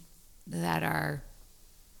women that are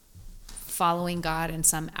following God in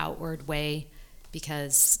some outward way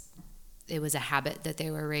because it was a habit that they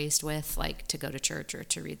were raised with, like to go to church or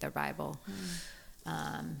to read their Bible.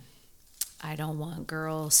 I don't want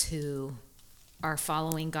girls who are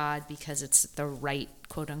following God because it's the right,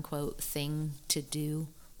 quote unquote, thing to do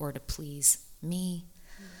or to please me.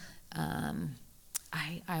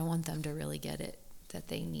 I want them to really get it, that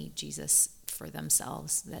they need Jesus for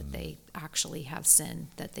themselves, that they actually have sin,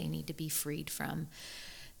 that they need to be freed from,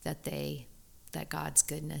 that God's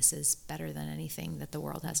goodness is better than anything that the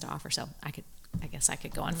world has to offer. So I guess I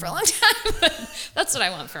could go on for a long time, but that's what I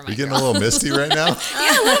want for my You getting girls. a little misty right now?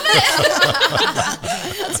 Yeah, a little bit.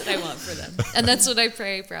 That's what I want for them. And that's what I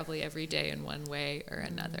pray probably every day in one way or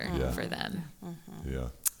another for them. Yeah.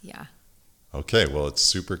 Yeah. Okay, well, it's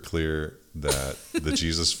super clear that the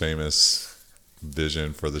Jesus famous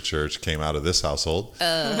vision for the church came out of this household.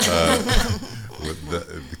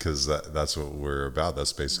 Because that's what we're about.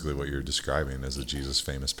 That's basically what you're describing as a Jesus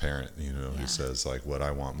famous parent, who says, like, what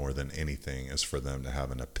I want more than anything is for them to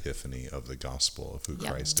have an epiphany of the gospel of who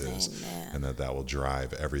Christ is. Amen. And that will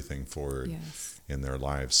drive everything forward in their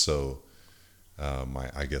lives. So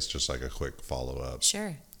I guess just like a quick follow-up.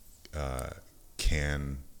 Sure.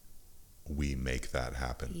 Can we make that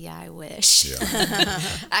happen? Yeah, I wish. Yeah.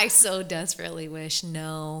 I so desperately wish.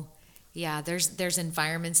 No. Yeah, there's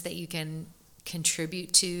environments that you can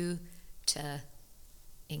contribute to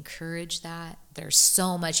encourage that. There's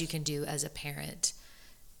so much you can do as a parent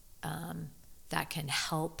that can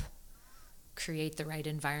help create the right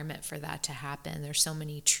environment for that to happen. There's so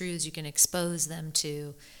many truths you can expose them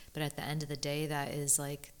to, but at the end of the day, that is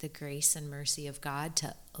like the grace and mercy of God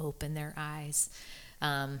to open their eyes.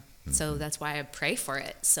 So that's why I pray for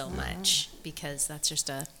it so much, because that's just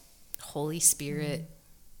a Holy Spirit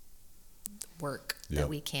work that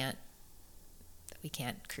we can't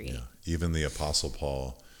create. Yeah. Even the Apostle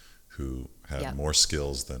Paul, who had more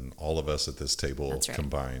skills than all of us at this table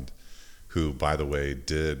combined, who, by the way,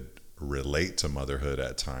 did relate to motherhood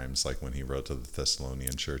at times, like when he wrote to the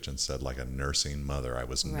Thessalonian church and said, like a nursing mother, I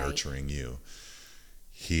was nurturing you.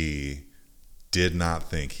 He did not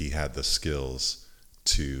think he had the skills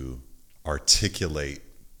to articulate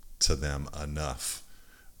to them enough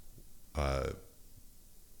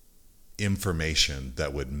information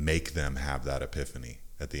that would make them have that epiphany.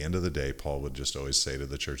 At the end of the day, Paul would just always say to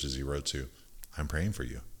the churches he wrote to, I'm praying for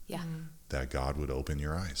you. Yeah. That God would open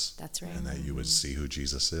your eyes. That's right. And that you would see who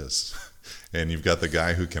Jesus is. And you've got the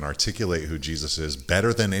guy who can articulate who Jesus is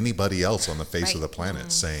better than anybody else on the face of the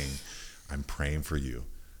planet saying, I'm praying for you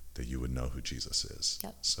that you would know who Jesus is.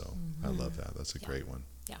 Yep. So I love that. That's a great one.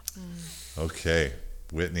 Yeah. Okay.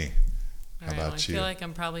 Whitney, how about I you? feel like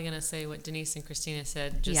I'm probably going to say what Denise and Christina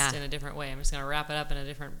said, just in a different way. I'm just going to wrap it up in a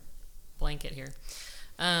different blanket here.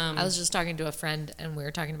 I was just talking to a friend and we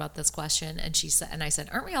were talking about this question and she said, and I said,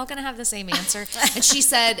 aren't we all going to have the same answer? And she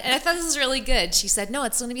said, and I thought this was really good. She said, no,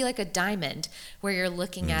 it's going to be like a diamond where you're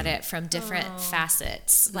looking at it from different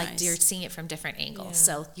facets. Like you're seeing it from different angles.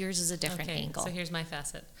 Yeah. So yours is a different angle. So here's my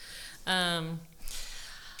facet.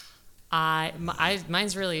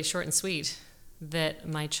 Mine's really short and sweet, that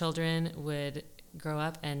my children would grow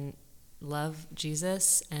up and love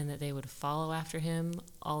Jesus and that they would follow after him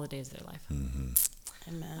all the days of their life.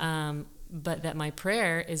 Amen. But that my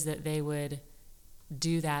prayer is that they would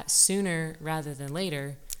do that sooner rather than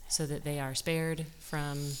later, so that they are spared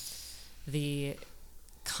from the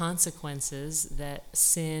consequences that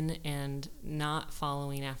sin and not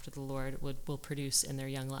following after the Lord will produce in their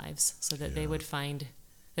young lives, so that they would find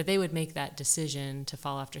that they would make that decision to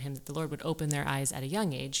follow after him, that the Lord would open their eyes at a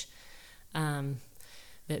young age, that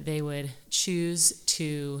they would choose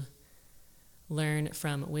to learn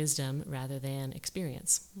from wisdom rather than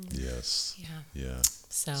experience. Yes. Yeah.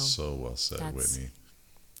 So well said, Whitney.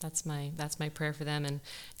 That's my prayer for them. And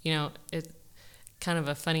it kind of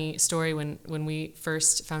a funny story when we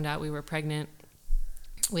first found out we were pregnant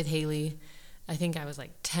with Haley. I think I was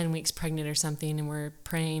like 10 weeks pregnant or something, and we're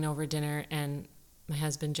praying over dinner, and my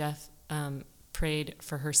husband Jeff prayed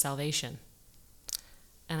for her salvation.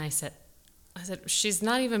 And I said, she's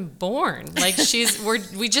not even born. Like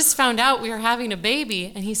we just found out we were having a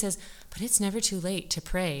baby. And he says, but it's never too late to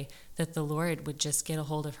pray that the Lord would just get a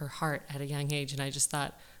hold of her heart at a young age. And I just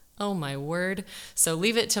thought, oh my word. So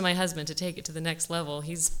leave it to my husband to take it to the next level.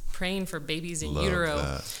 He's praying for babies in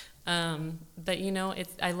utero. But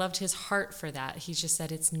I loved his heart for that. He just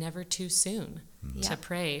said it's never too soon to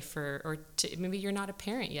pray for, or to, maybe you're not a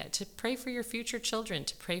parent yet, to pray for your future children,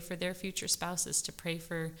 to pray for their future spouses, to pray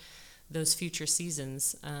for those future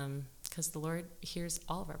seasons, because the Lord hears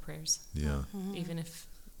all of our prayers. Yeah. Even if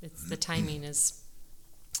the timing is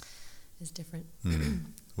different.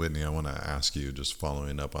 Whitney, I want to ask you, just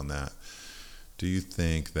following up on that, do you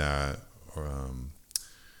think that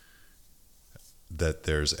that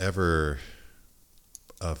there's ever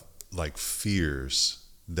fears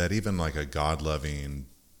that even like a God-loving,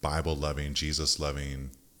 Bible-loving,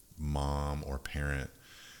 Jesus-loving mom or parent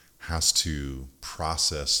has to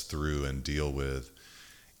process through and deal with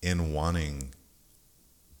in wanting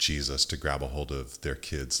Jesus to grab a hold of their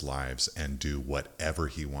kids' lives and do whatever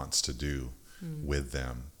he wants to do with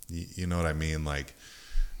them? You know what I mean? Like,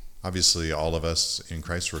 obviously all of us in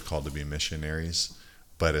Christ were called to be missionaries,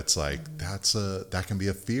 but it's like that can be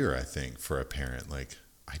a fear, I think, for a parent. Like,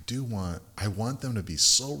 I want them to be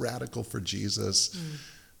so radical for Jesus,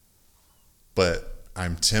 but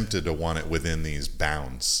I'm tempted to want it within these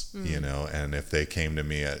bounds, and if they came to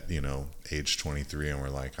me at, age 23 and were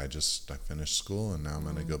like, I finished school and now I'm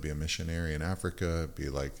going to go be a missionary in Africa, it'd be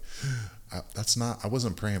like, I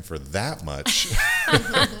wasn't praying for that much.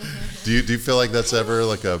 Do you feel like that's ever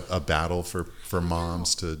like a battle for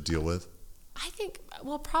moms to deal with? I think,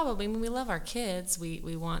 well, probably. When we love our kids,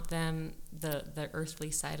 we want them, the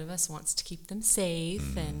earthly side of us wants to keep them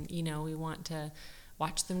safe, and, we want to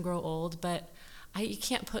watch them grow old, but you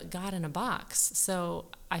can't put God in a box. So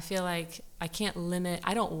I feel like I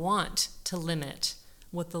don't want to limit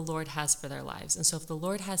what the Lord has for their lives. And so if the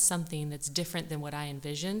Lord has something that's different than what I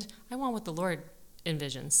envisioned, I want what the Lord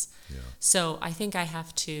envisions. Yeah. So I think I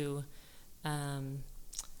have to,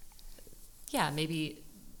 maybe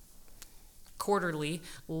quarterly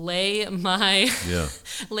lay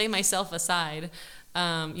myself aside,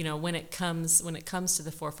 when it comes to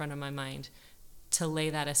the forefront of my mind, to lay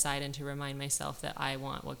that aside and to remind myself that I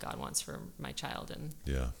want what God wants for my child,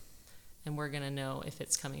 and we're gonna know if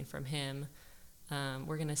it's coming from Him.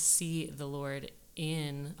 We're gonna see the Lord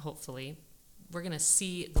hopefully, we're gonna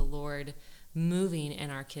see the Lord moving in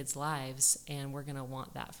our kids' lives, and we're gonna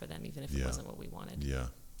want that for them, even if it wasn't what we wanted. Yeah,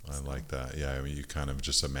 I like that. Yeah, I mean, you kind of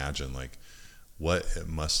just imagine like what it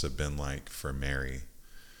must have been like for Mary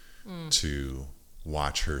to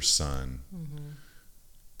watch her son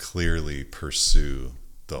clearly pursue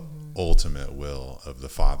the ultimate will of the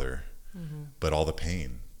Father, but all the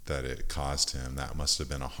pain that it caused him, that must have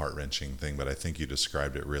been a heart-wrenching thing. But I think you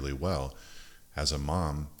described it really well. As a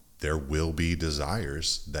mom, there will be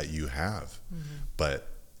desires that you have, but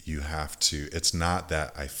you have to, it's not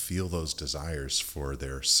that I feel those desires for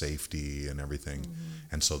their safety and everything,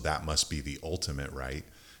 and so that must be the ultimate, right?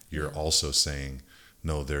 You're also saying,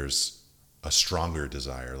 no, there's a stronger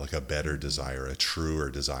desire, like a better desire, a truer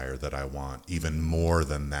desire that I want, even more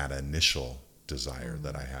than that initial desire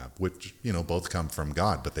that I have, which, both come from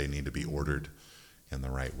God, but they need to be ordered in the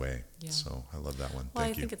right way. Yeah. So I love that one. Well,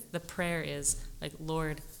 Thank you. I think the prayer is like,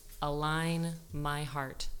 Lord, align my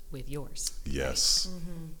heart with yours. Yes.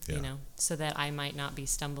 Right? Yeah. So that I might not be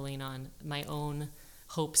stumbling on my own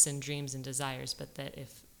hopes and dreams and desires, but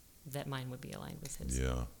that mine would be aligned with His.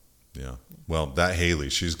 Yeah. Yeah. Well, that Haley,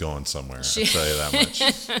 she's going somewhere. I'll tell you that much.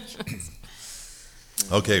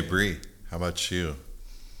 Okay, Bree, how about you?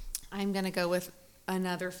 I'm going to go with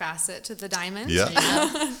another facet to the diamond. Yeah.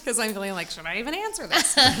 Because I'm feeling like, should I even answer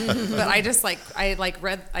this? But I just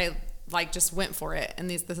just went for it. And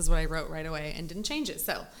this is what I wrote right away and didn't change it.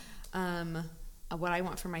 So what I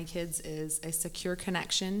want for my kids is a secure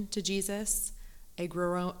connection to Jesus, a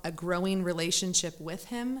growing relationship with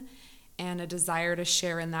Him, and a desire to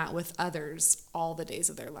share in that with others all the days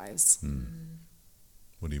of their lives.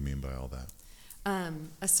 What do you mean by all that?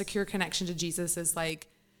 A secure connection to Jesus is like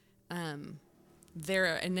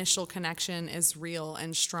their initial connection is real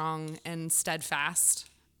and strong and steadfast,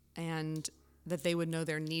 and that they would know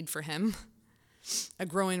their need for Him. A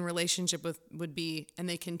growing relationship would be, and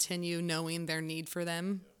they continue knowing their need for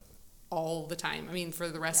them all the time. I mean, for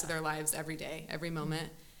the rest of their lives, every day, every moment.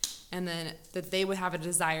 And then that they would have a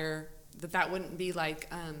desire that wouldn't be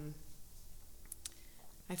like,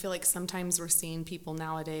 I feel like sometimes we're seeing people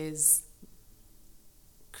nowadays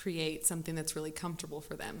create something that's really comfortable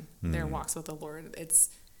for them, their walks with the Lord.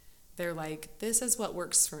 They're like, this is what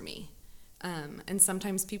works for me. And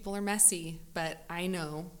sometimes people are messy, but I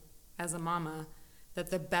know as a mama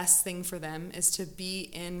that the best thing for them is to be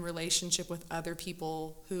in relationship with other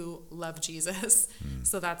people who love Jesus.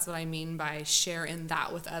 So that's what I mean by share in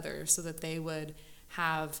that with others, so that they would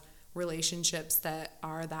have relationships that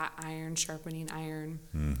are that iron sharpening iron,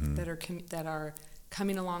 that are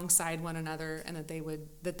coming alongside one another, and that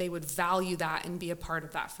they would value that and be a part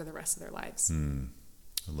of that for the rest of their lives.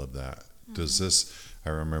 I love that. Does this, I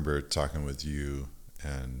remember talking with you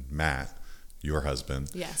and Matt, your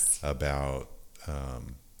husband, Yes. about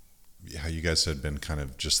how you guys had been kind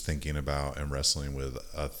of just thinking about and wrestling with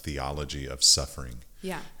a theology of suffering.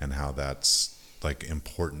 Yeah. And how that's like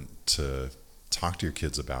important to talk to your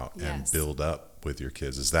kids about and Yes. build up with your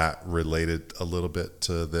kids. Is that related a little bit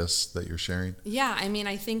to this that you're sharing? Yeah, I mean,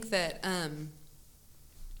 I think that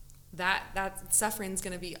that suffering is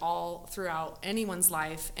going to be all throughout anyone's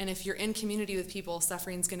life, and if you're in community with people,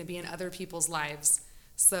 suffering is going to be in other people's lives.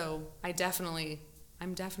 So I'm definitely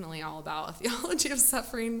all about a theology of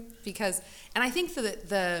suffering, and I think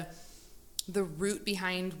that the root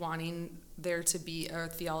behind wanting there to be a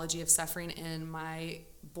theology of suffering in my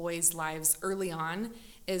boys' lives early on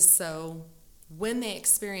is so when they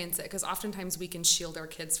experience it, because oftentimes we can shield our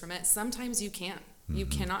kids from it. Sometimes you can't. You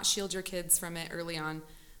cannot shield your kids from it early on,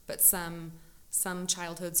 but some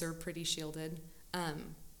childhoods are pretty shielded.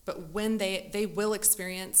 But when they will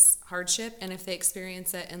experience hardship, and if they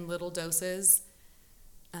experience it in little doses,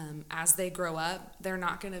 as they grow up, they're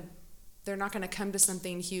not gonna come to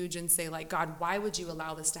something huge and say like, God, why would you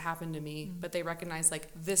allow this to happen to me? But they recognize like,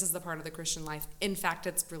 this is the part of the Christian life. In fact,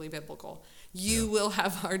 it's really biblical. You will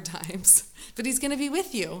have hard times, but he's going to be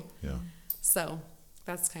with you. Yeah. So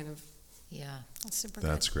that's kind of. Yeah. That's super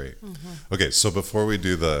That's good. great. Okay, so before we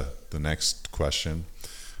do the next question,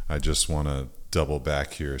 I just want to double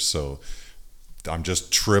back here. So I'm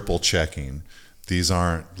just triple checking. These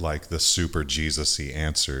aren't like the super Jesus-y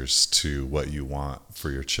answers to what you want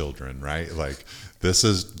for your children, right? Like this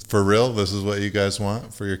is for real. This is what you guys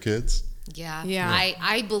want for your kids? Yeah. Yeah.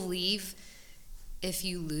 I believe if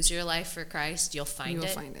you lose your life for Christ, you'll find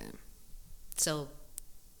it. So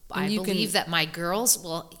And I believe that my girls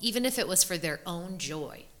will, even if it was for their own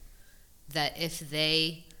joy, that if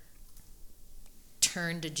they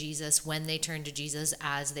turn to Jesus, when they turn to Jesus,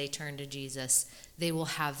 as they turn to Jesus, they will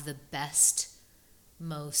have the best,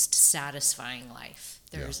 most satisfying life.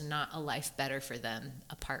 There's not a life better for them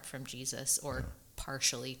apart from Jesus or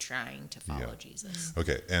partially trying to follow Jesus.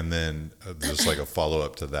 Okay, and then just like a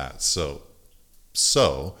follow-up to that.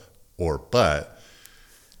 But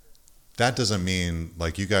that doesn't mean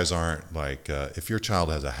like you guys aren't like, if your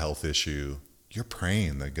child has a health issue, you're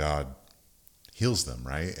praying that God heals them,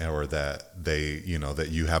 right? Or that they, that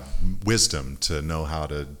you have wisdom to know how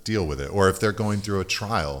to deal with it. Or if they're going through a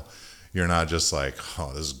trial, you're not just like,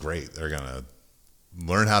 oh, this is great. They're going to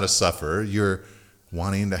learn how to suffer. You're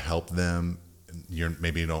wanting to help them.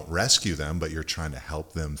 Maybe you don't rescue them, but you're trying to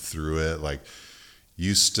help them through it. Like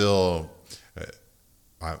you still,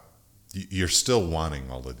 you're still wanting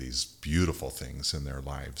all of these beautiful things in their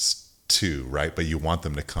lives too, right? But you want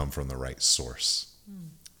them to come from the right source.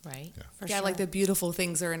 Right? Yeah, like the beautiful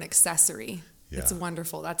things are an accessory. Yeah. It's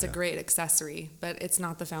wonderful. That's a great accessory, but it's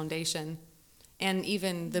not the foundation. And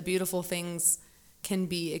even the beautiful things can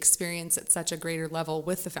be experienced at such a greater level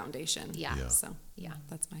with the foundation. Yeah. So, Yeah.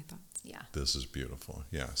 that's my thoughts. Yeah. This is beautiful.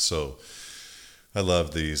 Yeah. So I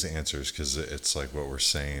love these answers because it's like what we're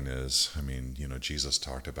saying is, I mean, Jesus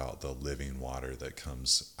talked about the living water that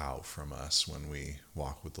comes out from us when we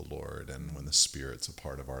walk with the Lord and when the Spirit's a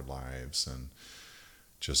part of our lives, and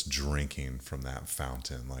just drinking from that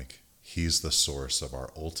fountain. Like he's the source of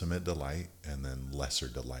our ultimate delight, and then lesser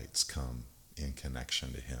delights come in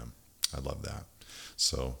connection to him. I love that.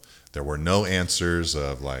 So there were no answers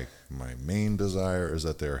of like, my main desire is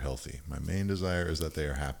that they are healthy. My main desire is that they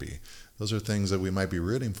are happy. Those are things that we might be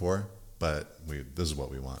rooting for, but this is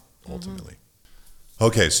what we want ultimately.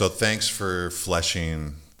 Okay, so thanks for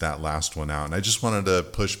fleshing that last one out. And I just wanted to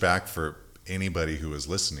push back for anybody who was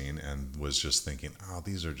listening and was just thinking, oh,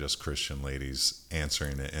 these are just Christian ladies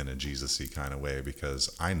answering it in a Jesus-y kind of way,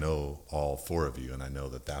 because I know all four of you, and I know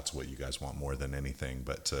that that's what you guys want more than anything,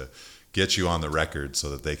 but to get you on the record so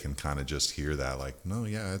that they can kind of just hear that, like, no,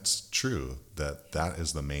 yeah, it's true that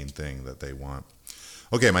is the main thing that they want.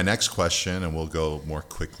 Okay, my next question, and we'll go more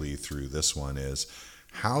quickly through this one, is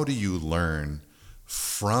how do you learn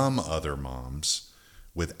from other moms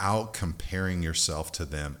without comparing yourself to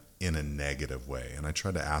them in a negative way? And I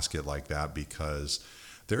try to ask it like that because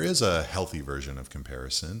there is a healthy version of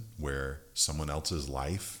comparison where someone else's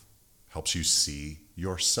life helps you see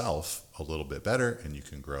yourself a little bit better and you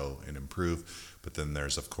can grow and improve. But then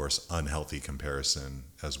there's, of course, unhealthy comparison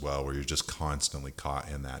as well, where you're just constantly caught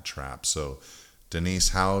in that trap. So Denise,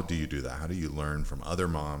 how do you do that? How do you learn from other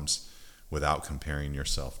moms without comparing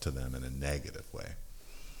yourself to them in a negative way?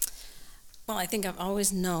 Well, I think I've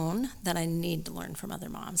always known that I need to learn from other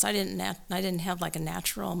moms. I didn't have like a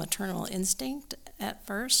natural maternal instinct at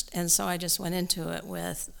first, and so I just went into it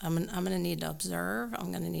with I'm going to need to observe.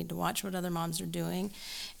 I'm going to need to watch what other moms are doing,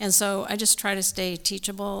 and so I just try to stay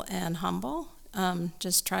teachable and humble.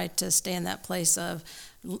 Just try to stay in that place of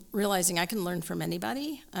realizing I can learn from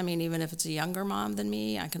anybody. I mean, even if it's a younger mom than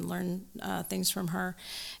me, I can learn things from her.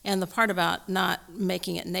 And the part about not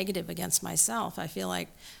making it negative against myself, I feel like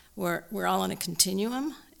we're all on a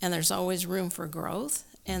continuum, and there's always room for growth.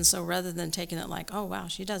 And so rather than taking it like, oh, wow,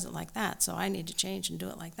 she does it like that, so I need to change and do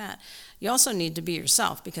it like that, you also need to be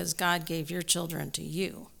yourself, because God gave your children to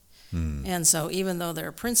you. And so even though there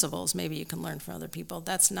are principles maybe you can learn from other people,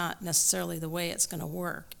 that's not necessarily the way it's going to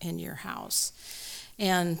work in your house.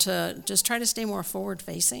 And to just try to stay more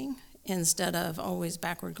forward-facing instead of always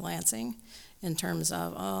backward-glancing in terms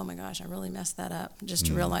of, oh my gosh, I really messed that up. Just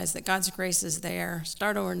to realize that God's grace is there,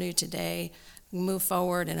 start over new today, move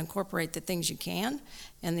forward and incorporate the things you can,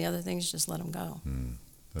 and the other things, just let them go.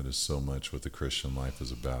 That is so much what the Christian life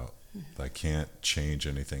is about. I can't change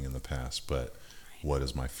anything in the past, but what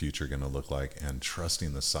is my future going to look like? And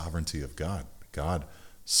trusting the sovereignty of God. God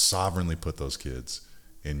sovereignly put those kids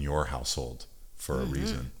in your household for a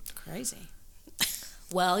reason. Crazy.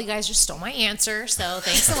 Well, you guys just stole my answer, so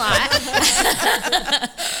thanks a lot.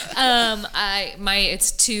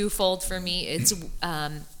 It's twofold for me. It's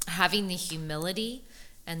having the humility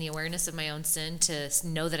and the awareness of my own sin to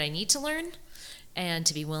know that I need to learn, and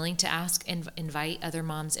to be willing to ask and invite other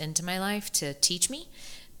moms into my life to teach me.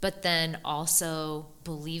 But then also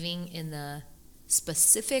believing in the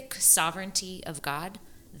specific sovereignty of God,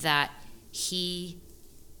 that He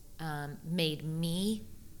made me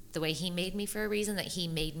the way He made me for a reason, that He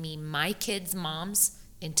made me my kids' moms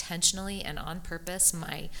intentionally and on purpose,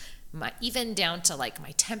 my even down to like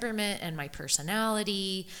my temperament and my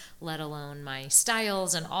personality, let alone my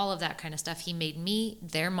styles and all of that kind of stuff. He made me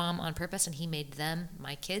their mom on purpose, and He made them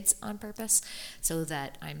my kids on purpose, so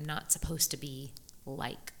that I'm not supposed to be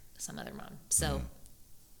like some other mom. So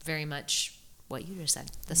very much what you just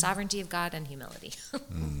said, the sovereignty of God and humility.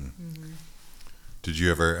 Did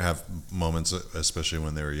you ever have moments, especially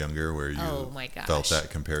when they were younger, where you felt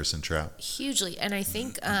that comparison trap? Hugely. And I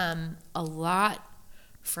think a lot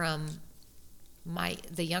from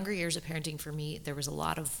the younger years of parenting for me,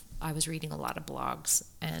 I was reading a lot of blogs,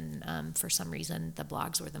 and for some reason the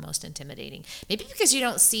blogs were the most intimidating. Maybe because you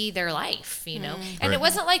don't see their life, you know. And Right. It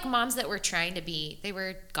wasn't like moms that were trying to be, they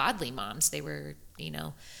were godly moms. They were,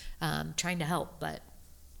 trying to help, but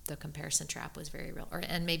the comparison trap was very real.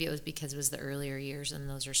 And maybe it was because it was the earlier years, and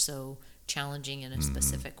those are so challenging in a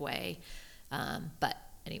specific way. But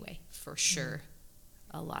anyway, for sure,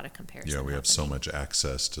 a lot of comparison. Yeah, we have so much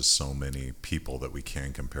access to so many people that we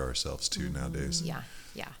can compare ourselves to nowadays. Yeah.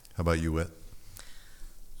 How about you, Whit?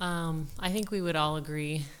 I think we would all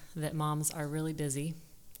agree that moms are really busy.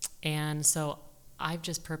 And so I've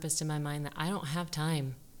just purposed in my mind that I don't have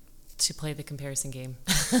time to play the comparison game.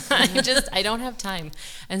 I don't have time.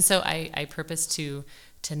 And so I purpose to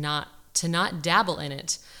not dabble in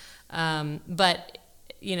it. But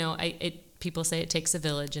people say it takes a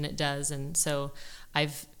village, and it does. And so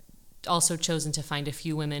I've also chosen to find a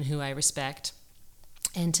few women who I respect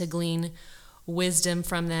and to glean wisdom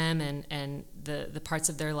from them, and the parts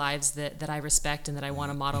of their lives that I respect and that I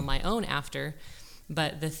want to model my own after.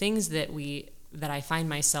 But the things that I find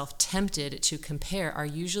myself tempted to compare are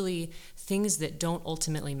usually things that don't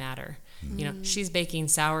ultimately matter. She's baking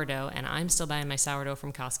sourdough and I'm still buying my sourdough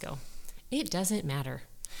from Costco. It doesn't matter.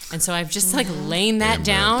 And so I've just laying that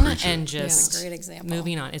down and just great example.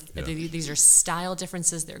 moving on. These are style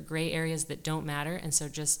differences. They're gray areas that don't matter. And so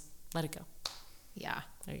just let it go. Yeah.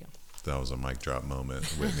 There you go. That was a mic drop moment,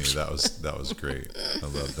 Whitney. That was great. I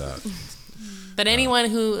love that. But anyone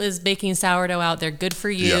who is baking sourdough out there, good for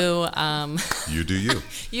you. Yeah. You do you.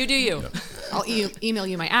 You do you. Yeah. I'll email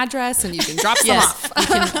you my address, and you can drop some off. You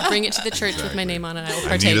can bring it to the church with my name on it. I will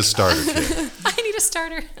partake. I need a starter kit. I need a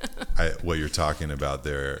starter. What you're talking about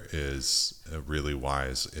there is really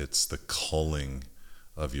wise. It's the culling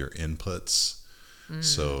of your inputs.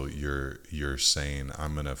 So you're saying,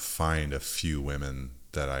 I'm going to find a few women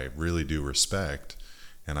that I really do respect,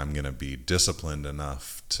 and I'm going to be disciplined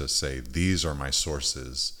enough to say, these are my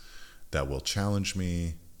sources that will challenge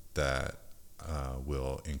me, that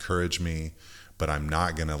will encourage me, but I'm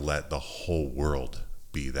not going to let the whole world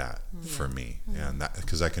be that for me. And that,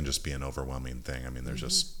 because that can just be an overwhelming thing. I mean, there's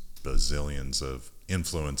just bazillions of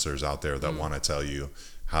influencers out there that want to tell you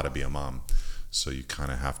how to be a mom. So you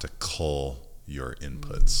kind of have to cull your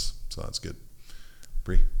inputs. So that's good.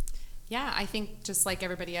 Bree? Yeah, I think just like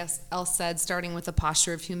everybody else said, starting with a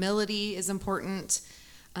posture of humility is important.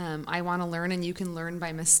 I want to learn, and you can learn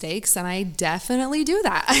by mistakes, and I definitely do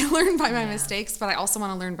that. I learn by my mistakes, but I also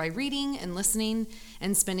want to learn by reading and listening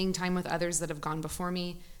and spending time with others that have gone before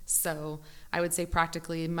me. So I would say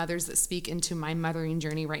practically mothers that speak into my mothering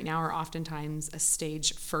journey right now are oftentimes a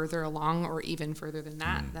stage further along, or even further than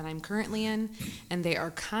that I'm currently in. And they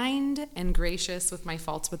are kind and gracious with my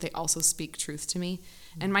faults, but they also speak truth to me.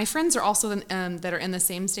 And my friends are also that are in the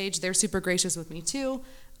same stage. They're super gracious with me too.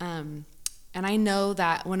 And I know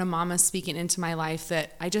that when a mom is speaking into my life,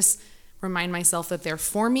 that I just remind myself that they're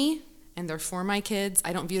for me and they're for my kids.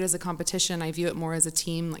 I don't view it as a competition. I view it more as a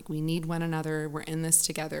team. Like, we need one another. We're in this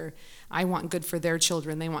together. I want good for their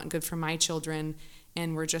children. They want good for my children.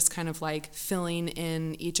 And we're just kind of like filling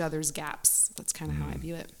in each other's gaps. That's kind of how I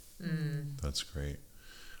view it. That's great.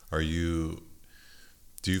 Do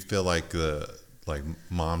you feel like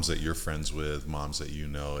moms that you're friends with, moms that you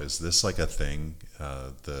know, is this like a thing,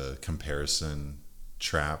 the comparison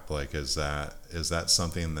trap? Like, is that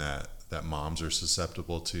something that moms are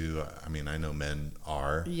susceptible to? I mean, I know men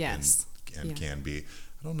are, yes, and can be.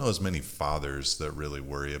 I don't know as many fathers that really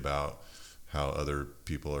worry about how other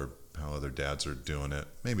dads are doing it.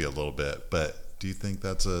 Maybe a little bit, but do you think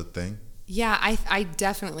that's a thing? Yeah, I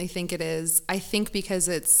definitely think it is. I think because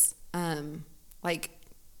it's like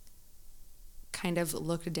kind of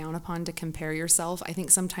looked down upon to compare yourself. I think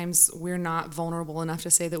sometimes we're not vulnerable enough to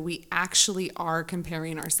say that we actually are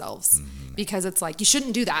comparing ourselves, because it's like, you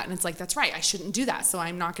shouldn't do that. And it's like, that's right, I shouldn't do that. So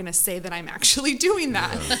I'm not going to say that I'm actually doing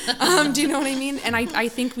that. Do you know what I mean? And I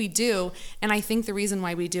think we do. And I think the reason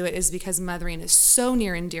why we do it is because mothering is so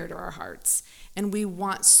near and dear to our hearts. And we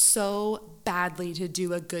want so badly to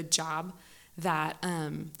do a good job that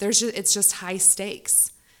it's just high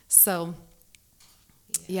stakes. So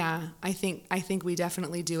yeah, I think we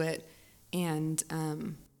definitely do it, and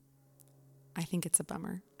I think it's a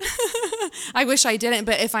bummer. I wish I didn't,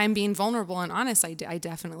 but if I'm being vulnerable and honest, I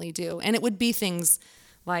definitely do. And it would be things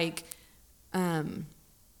like, I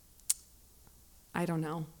don't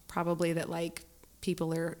know, probably that like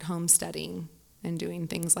people are homesteading and doing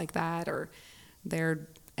things like that, or they're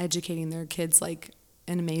educating their kids like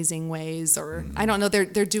in amazing ways, or I don't know, they're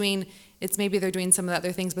doing some of the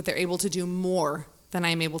other things, but they're able to do more than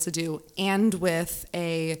I'm able to do, and with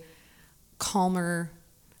a calmer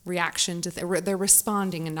reaction to they're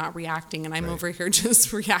responding and not reacting, and I'm over here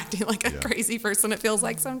just reacting like a crazy person, it feels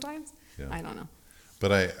like sometimes. I don't know.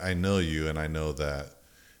 But I know you, and I know that,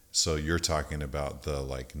 so you're talking about the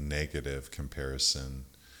like negative comparison,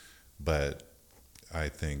 but I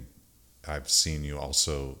think I've seen you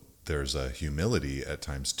also, there's a humility at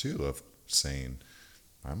times too of saying,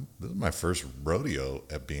 this is my first rodeo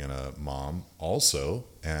at being a mom also,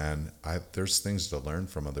 and there's things to learn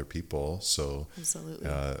from other people. So absolutely,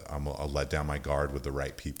 I'll let down my guard with the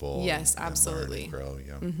right people. Yes, absolutely. And learn and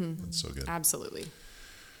grow. Yeah, that's so good. Absolutely.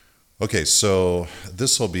 Okay, so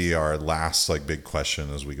this will be our last like big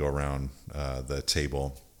question as we go around the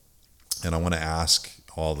table, and I want to ask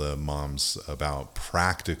all the moms about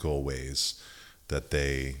practical ways that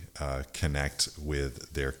they connect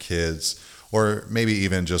with their kids, or maybe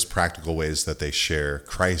even just practical ways that they share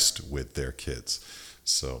Christ with their kids.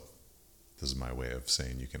 So this is my way of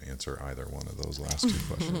saying you can answer either one of those last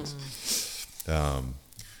two questions.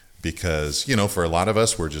 Because, for a lot of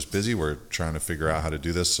us, we're just busy. We're trying to figure out how to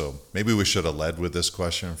do this. So maybe we should have led with this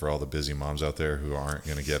question for all the busy moms out there who aren't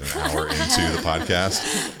going to get an hour into the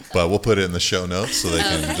podcast. But we'll put it in the show notes so they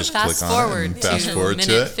can just click on it and fast forward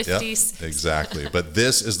to it. Yep, exactly. But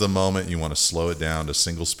this is the moment you want to slow it down to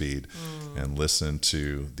single speed and listen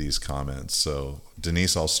to these comments. So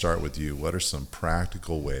Denise, I'll start with you. What are some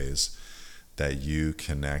practical ways that you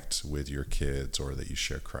connect with your kids, or that you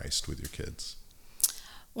share Christ with your kids?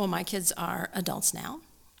 Well, my kids are adults now,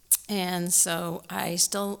 and so I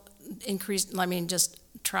still just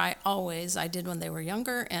try always. I did when they were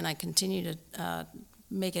younger, and I continue to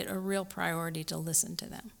make it a real priority to listen to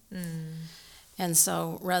them. And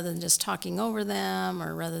so rather than just talking over them,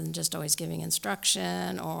 or rather than just always giving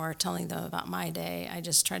instruction or telling them about my day, I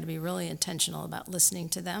just try to be really intentional about listening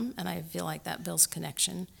to them, and I feel like that builds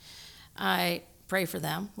connection. I pray for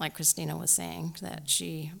them, like Christina was saying, that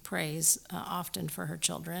she prays often for her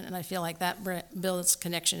children, and I feel like that builds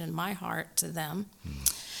connection in my heart to them.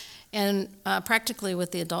 And practically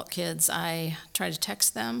with the adult kids, I try to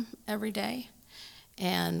text them every day,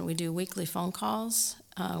 and we do weekly phone calls.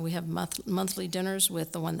 We have monthly dinners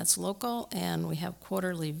with the one that's local, and we have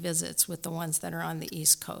quarterly visits with the ones that are on the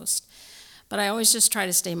East Coast. But I always just try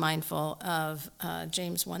to stay mindful of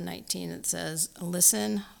James 1:19. It says,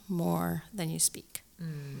 listen more than you speak.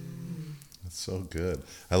 That's so good.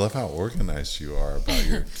 I love how organized you are about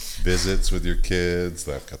your visits with your kids.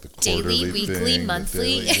 I've got the quarterly daily, weekly, thing,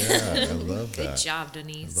 monthly. Yeah, I love that. Good job,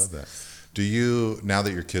 Denise. I love that. Do you, now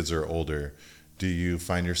that your kids are older, do you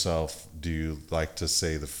find yourself, do you like to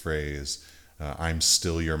say the phrase, I'm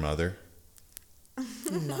still your mother?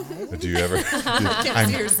 No. Do you ever?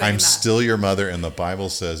 I'm still your mother, and the Bible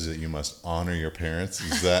says that you must honor your parents.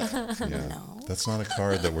 Is that? Yeah. No. That's not a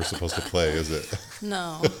card that we're supposed to play, is it?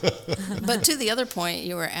 No. But to the other point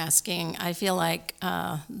you were asking, I feel like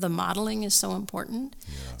the modeling is so important.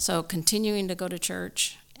 Yeah. So continuing to go to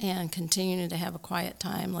church and continuing to have a quiet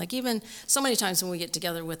time. Like even so many times when we get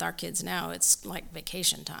together with our kids now, it's like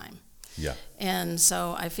vacation time. Yeah. And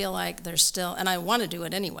so I feel like there's still, and I want to do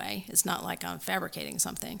it anyway. It's not like I'm fabricating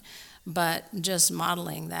something, but just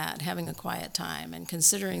modeling that, having a quiet time and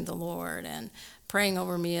considering the Lord and praying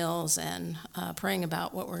over meals and praying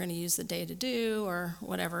about what we're going to use the day to do or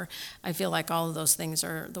whatever. I feel like all of those things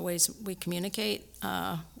are the ways we communicate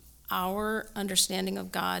our understanding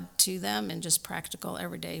of God to them in just practical,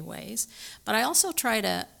 everyday ways. But I also try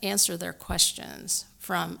to answer their questions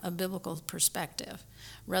from a biblical perspective,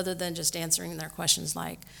 rather than just answering their questions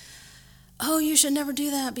like, oh, you should never do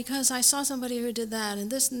that because I saw somebody who did that and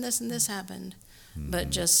this and this and this happened. Mm-hmm. But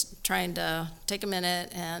just trying to take a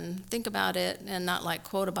minute and think about it and not like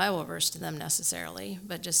quote a Bible verse to them necessarily,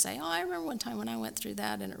 but just say, oh, I remember one time when I went through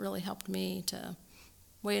that and it really helped me to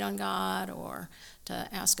wait on God or to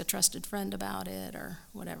ask a trusted friend about it or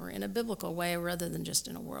whatever, in a biblical way rather than just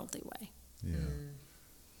in a worldly way. Yeah,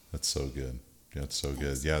 that's so good. That's so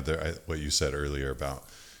good. Yeah, what you said earlier about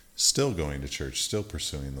still going to church, still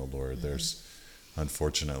pursuing the Lord. Mm-hmm. There's,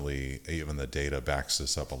 unfortunately, even the data backs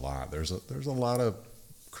this up a lot. There's a lot of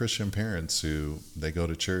Christian parents who they go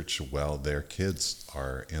to church while their kids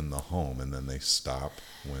are in the home, and then they stop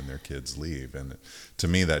when their kids leave. And to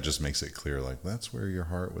me, that just makes it clear, like that's where your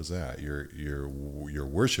heart was at. You're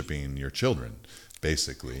worshiping your children,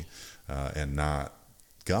 basically, and not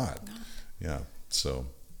God. Yeah. So.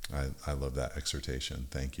 I love that exhortation.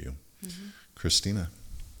 Thank you. Mm-hmm. Christina?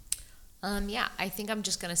 Yeah, I think I'm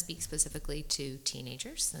just going to speak specifically to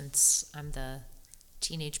teenagers since I'm the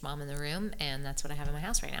teenage mom in the room, and that's what I have in my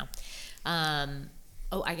house right now.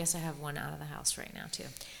 I guess I have one out of the house right now, too.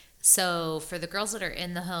 So for the girls that are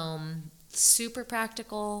in the home, super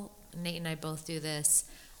practical. Nate and I both do this.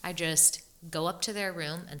 I just go up to their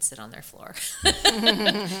room and sit on their floor.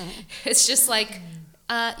 It's just like...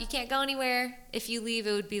 you can't go anywhere. If you leave,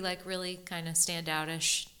 it would be like really kind of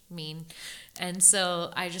standout-ish, mean. And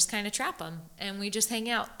so I just kind of trap them, and we just hang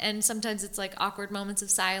out. And sometimes it's like awkward moments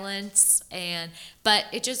of silence, but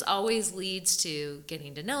it just always leads to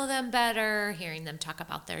getting to know them better, hearing them talk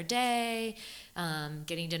about their day,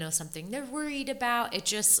 getting to know something they're worried about.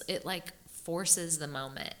 It like forces the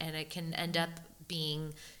moment, and it can end up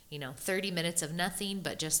being 30 minutes of nothing,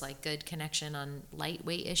 but just like good connection on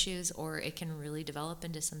lightweight issues, or it can really develop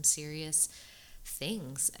into some serious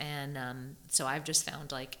things. And so I've just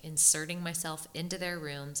found like inserting myself into their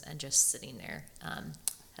rooms and just sitting there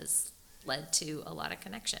has led to a lot of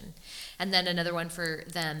connection. And then another one for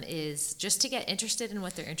them is just to get interested in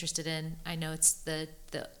what they're interested in. I know it's the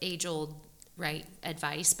age-old right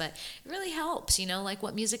advice, but it really helps, like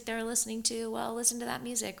what music they're listening to. Well, listen to that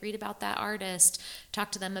music, read about that artist,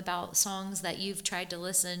 talk to them about songs that you've tried to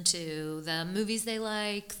listen to, the movies they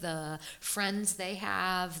like, the friends they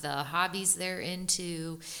have, the hobbies they're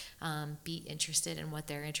into. Be interested in what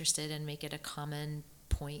they're interested in, make it a common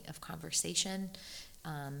point of conversation.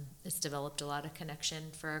 It's developed a lot of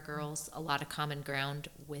connection for our girls, a lot of common ground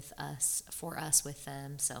with us, with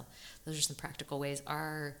them. So those are some practical ways.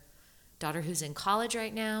 Our daughter who's in college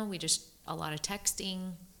right now, a lot of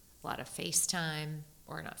texting, a lot of FaceTime,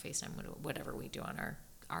 or not FaceTime, whatever we do on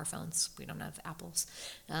our phones. We don't have Apples.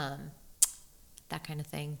 That kind of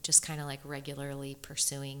thing, just kind of like regularly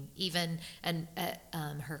pursuing. Even and at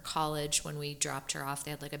her college, when we dropped her off,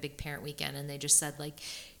 they had like a big parent weekend, and they just said like,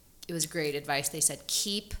 it was great advice. They said,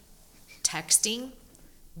 keep texting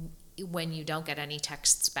when you don't get any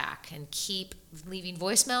texts back, and keep leaving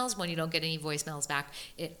voicemails when you don't get any voicemails back.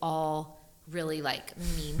 It all really like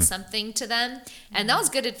means something to them. And that was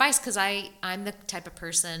good advice, because I'm the type of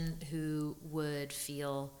person who would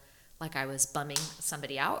feel like I was bumming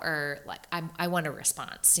somebody out, or like I want a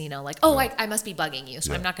response, like, oh, I must be bugging you,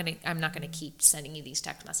 so yeah. I'm not gonna keep sending you these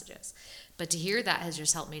text messages. But to hear that has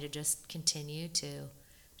just helped me to just continue to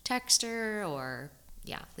text her, or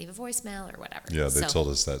leave a voicemail or whatever. Yeah, they told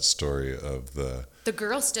us that story of the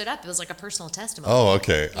girl stood up. It was like a personal testimony. Oh,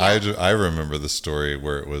 okay. Yeah. I remember the story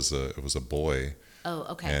where it was a boy. Oh,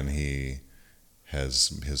 okay. And he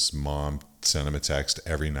his mom sent him a text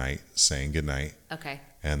every night saying goodnight. Okay.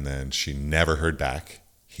 And then she never heard back.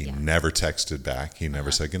 He never texted back. He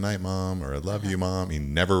never said goodnight, Mom, or I love you, Mom. He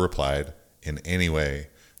never replied in any way.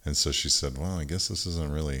 And so she said, well, I guess this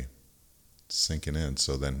isn't really sinking in.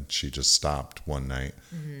 So then she just stopped one night,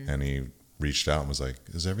 and he reached out and was like,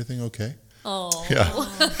 is everything okay? Oh. Yeah.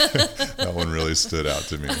 That one really stood out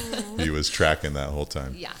to me. He was tracking that whole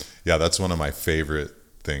time. Yeah. Yeah, that's one of my favorite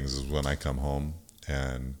things is when I come home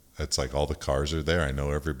and it's like all the cars are there. I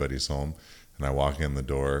know everybody's home. And I walk in the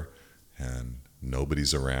door and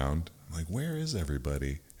nobody's around. I'm like, where is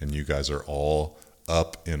everybody? And you guys are all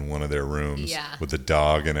up in one of their rooms with the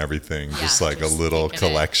dog and everything. Just like just a little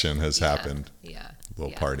collection has happened. Yeah. A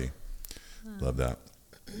little party. Love that.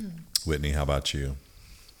 Whitney, how about you?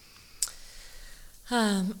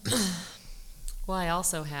 Well, I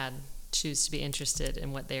also had choose to be interested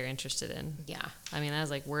in what they're interested in. Yeah. I mean, that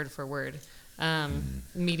was like word for word.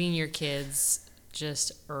 Meeting your kids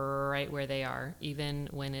just right where they are, even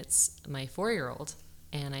when it's my 4-year-old.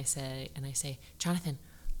 And I say, Jonathan,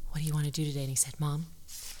 what do you want to do today? And he said, Mom,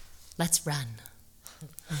 let's run. And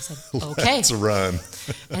I said, okay. Let's run.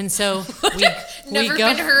 And so we Never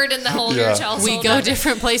go, been heard in the whole church household. we go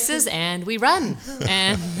different places and we run.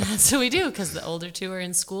 And that's what we do because the older two are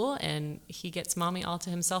in school and he gets mommy all to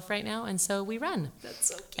himself right now. And so we run. That's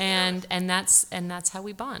so cute. And that's how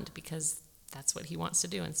we bond because that's what he wants to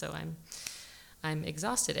do. And so I'm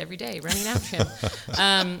exhausted every day running after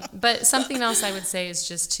him. But something else I would say is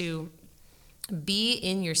just to be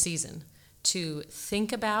in your season, to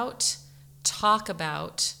think about, talk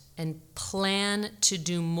about, and plan to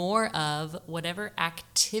do more of whatever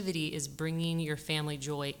activity is bringing your family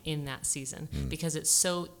joy in that season. Because it's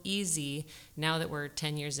so easy, now that we're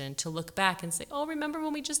 10 years in, to look back and say, oh, remember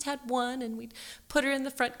when we just had one and we'd put her in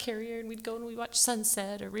the front carrier and we'd go and we'd watch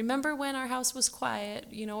sunset, or remember when our house was quiet,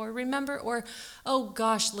 or remember, or, oh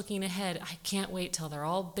gosh, looking ahead, I can't wait till they're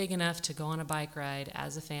all big enough to go on a bike ride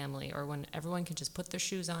as a family, or when everyone can just put their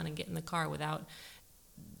shoes on and get in the car without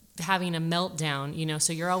having a meltdown,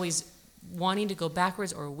 so you're always wanting to go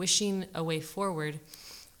backwards or wishing a way forward.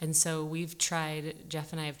 And so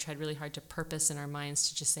Jeff and I have tried really hard to purpose in our minds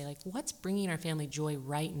to just say, like, what's bringing our family joy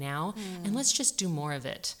right now? And let's just do more of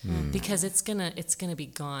it because it's gonna be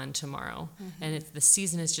gone tomorrow. And the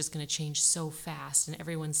season is just gonna change so fast. And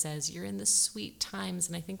everyone says, you're in the sweet times.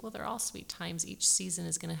 And I think, well, they're all sweet times. Each season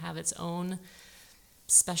is gonna have its own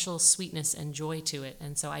special sweetness and joy to it.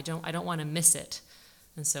 And so I don't want to miss it.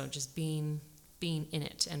 And so just being in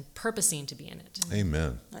it and purposing to be in it.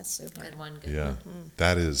 Amen. That's super. Good one. Good Yeah. one.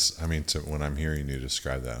 That is, when I'm hearing you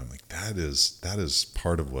describe that, I'm like, that is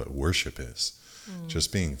part of what worship is.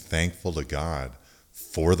 Just being thankful to God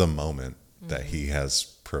for the moment that he has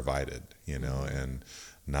provided, and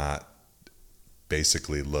not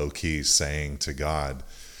basically low key saying to God,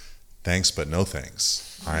 thanks, but no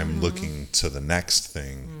thanks. I'm looking to the next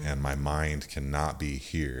thing and my mind cannot be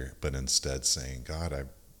here, but instead saying, God, I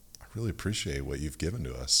really appreciate what you've given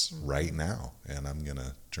to us right now, and I'm going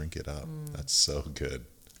to drink it up. That's so good.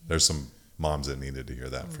 There's some moms that needed to hear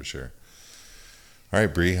that for sure. All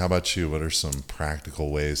right, Bree, how about you? What are some practical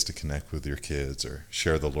ways to connect with your kids or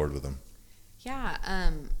share the Lord with them?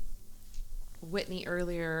 Yeah, Whitney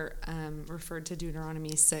earlier referred to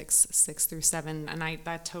Deuteronomy 6:6-7, and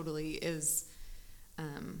that totally is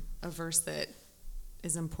a verse that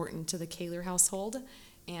is important to the Kaler household.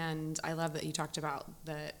 And I love that you talked about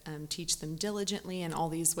that, teach them diligently in all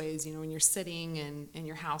these ways, when you're sitting and in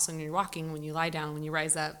your house, when you're walking, when you lie down, when you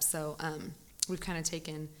rise up. So we've kind of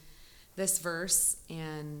taken this verse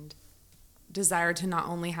and desired to not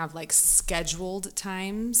only have like scheduled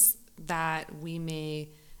times that we may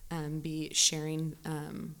be sharing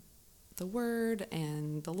the word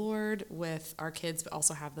and the Lord with our kids, but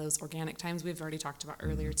also have those organic times we've already talked about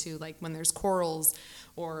earlier too, like when there's quarrels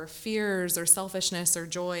or fears or selfishness or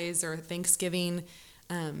joys or Thanksgiving,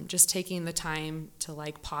 just taking the time to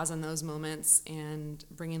like pause in those moments and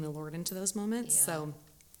bringing the Lord into those moments. Yeah. So,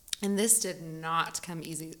 and this did not come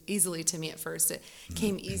easily to me at first. It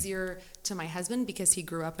came easier to my husband because he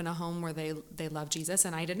grew up in a home where they love Jesus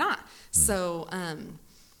and I did not. So,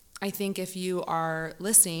 I think if you are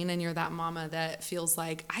listening and you're that mama that feels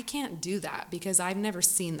like, I can't do that because I've never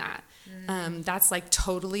seen that, that's like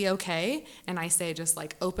totally okay. And I say just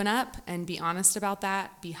like open up and be honest about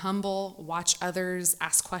that. Be humble, watch others,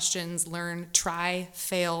 ask questions, learn, try,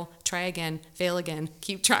 fail, try again, fail again,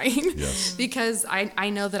 keep trying. Yes. Because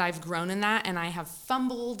I know that I've grown in that and I have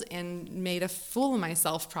fumbled and made a fool of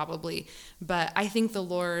myself probably. But I think the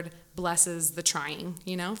Lord blesses the trying,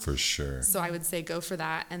 For sure. So I would say go for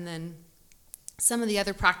that. And then Some of the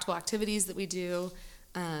other practical activities that we do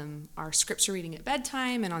are scripture reading at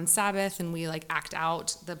bedtime and on Sabbath, and we like act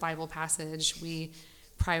out the Bible passage. We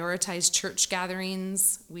prioritize church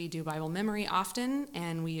gatherings. We do Bible memory often,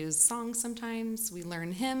 and we use songs sometimes. We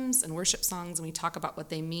learn hymns and worship songs, and we talk about what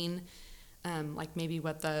they mean, like maybe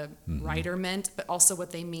what the writer meant, but also what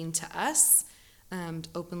they mean to us.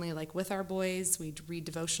 Openly, like with our boys, we read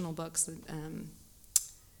devotional books.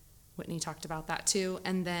 Whitney talked about that too.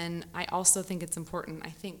 And then I also think it's important, I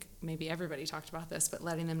think maybe everybody talked about this, but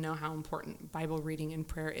letting them know how important Bible reading and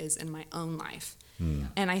prayer is in my own life.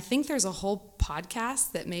 And I think there's a whole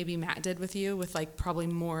podcast that maybe Matt did with you with like probably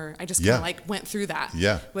more, I just kind of like went through that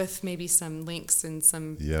with maybe some links and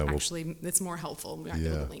some actually it's more helpful. We might be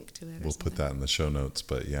able to link to it. We'll put that in the show notes.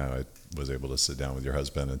 But I was able to sit down with your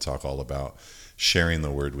husband and talk all about sharing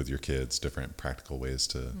the word with your kids, different practical ways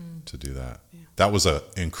to do that. That was an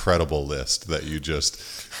incredible list that you just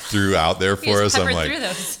threw out there for us. I'm like,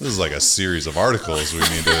 this is like a series of articles we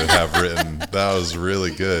need to have written. That was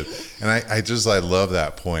really good. And I love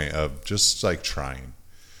that point of just like trying,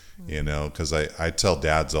 because I tell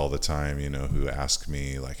dads all the time, who ask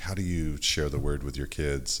me like, how do you share the word with your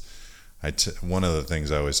kids? One of the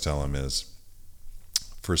things I always tell them is,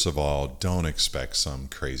 first of all, don't expect some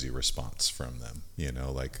crazy response from them.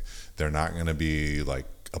 Like they're not going to be like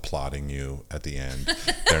applauding you at the end.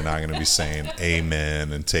 They're not going to be saying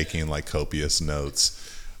amen and taking like copious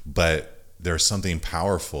notes. But there's something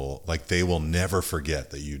powerful. Like they will never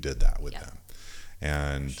forget that you did that with them.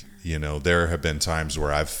 And, there have been times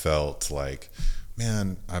where I've felt like,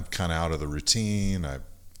 man, I'm kind of out of the routine.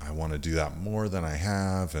 I want to do that more than I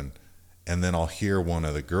have. And then I'll hear one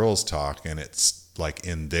of the girls talk, and it's like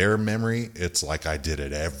in their memory, it's like I did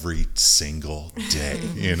it every single day,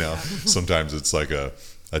 Sometimes it's like a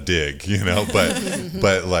dig,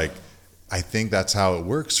 but like I think that's how it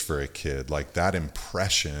works for a kid. Like that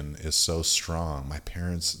impression is so strong. My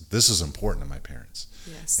parents, this is important to my parents.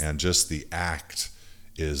 Yes. And just the act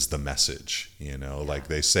is the message, like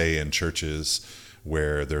they say in churches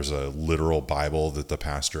where there's a literal Bible that the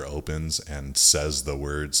pastor opens and says the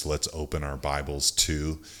words, let's open our Bibles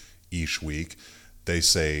to each week. They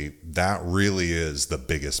say that really is the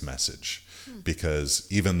biggest message, because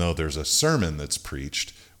even though there's a sermon that's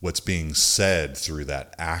preached, what's being said through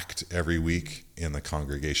that act every week in the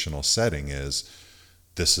congregational setting is,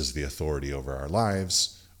 this is the authority over our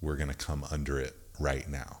lives. We're going to come under it right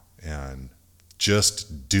now. And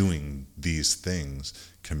just doing these things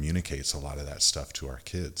communicates a lot of that stuff to our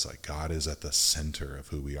kids. Like God is at the center of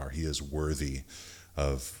who we are. He is worthy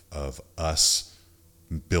of us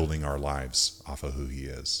building our lives off of who he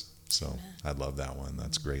is. So I love that one.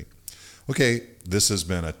 That's great. Okay, this has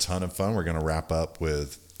been a ton of fun. We're going to wrap up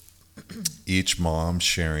with each mom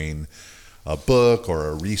sharing a book or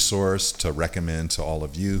a resource to recommend to all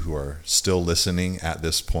of you who are still listening at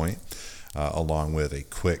this point, along with a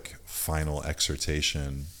quick final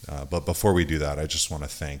exhortation. But before we do that, I just want to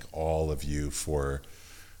thank all of you for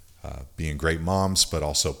being great moms, but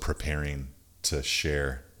also preparing to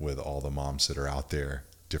share with all the moms that are out there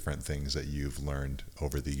different things that you've learned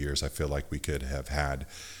over the years. I feel like we could have had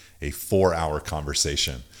a 4-hour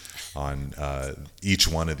conversation on each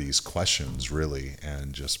one of these questions, really,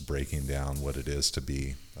 and just breaking down what it is to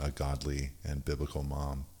be a godly and biblical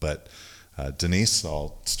mom. But Denise,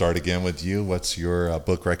 I'll start again with you. What's your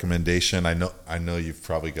book recommendation? I know you've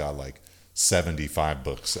probably got like 75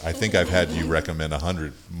 books. I think I've had you recommend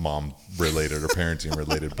 100 mom-related or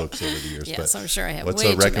parenting-related books over the years. Yes, but I'm sure I have. What's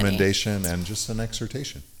a recommendation and just an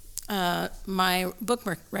exhortation? My book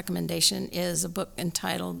recommendation is a book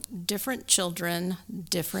entitled Different Children,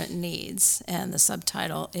 Different Needs, and the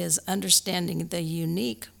subtitle is Understanding the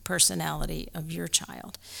Unique Personality of Your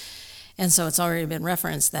Child. And so it's already been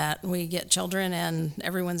referenced that we get children and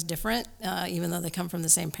everyone's different, even though they come from the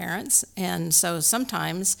same parents. And so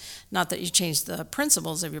sometimes, not that you change the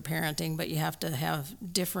principles of your parenting, but you have to have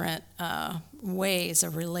different ways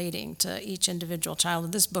of relating to each individual child.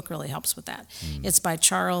 And this book really helps with that. It's by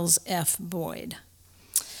Charles F. Boyd.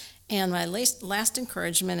 And my last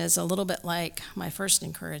encouragement is a little bit like my first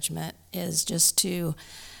encouragement, is just to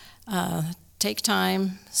take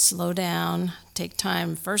time, slow down, take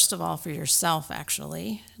time, first of all, for yourself,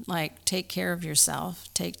 actually. Like, take care of yourself.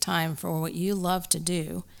 Take time for what you love to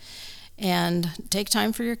do. And take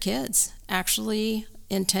time for your kids. Actually,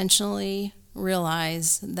 intentionally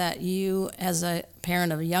realize that you, as a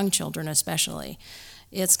parent of young children especially,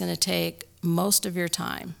 it's going to take most of your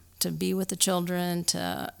time to be with the children,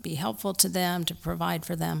 to be helpful to them, to provide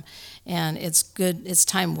for them. And it's good, it's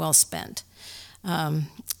time well spent.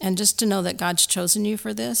 And just to know that God's chosen you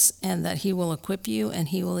for this and that he will equip you and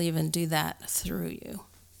he will even do that through you.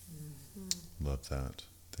 Love that.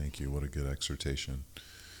 Thank you. What a good exhortation.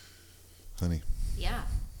 Honey. Yeah.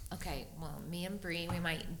 Okay. Well, me and Bree, we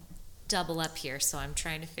might double up here, so I'm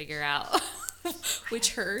trying to figure out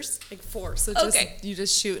which hers. Like 4. So you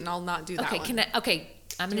just shoot and I'll not do that one.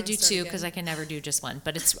 I'm going to do 2 because I can never do just one,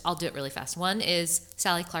 but I'll do it really fast. One is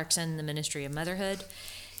Sally Clarkson, The Ministry of Motherhood.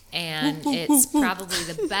 And it's probably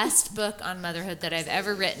the best book on motherhood that I've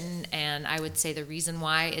ever written. And I would say the reason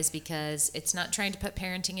why is because it's not trying to put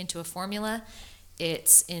parenting into a formula.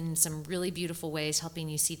 It's in some really beautiful ways helping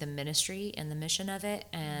you see the ministry and the mission of it,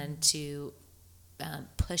 and to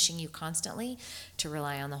pushing you constantly to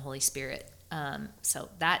rely on the Holy Spirit. So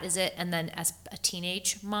that is it. And then as a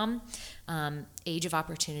teenage mom, Age of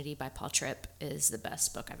Opportunity by Paul Tripp is the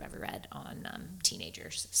best book I've ever read on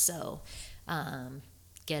teenagers. So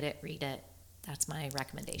get it, read it. That's my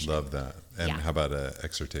recommendation. Love that. And how about an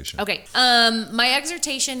exhortation? Okay. My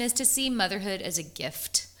exhortation is to see motherhood as a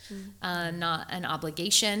gift, not an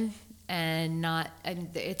obligation, and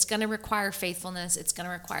it's going to require faithfulness. It's going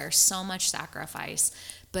to require so much sacrifice,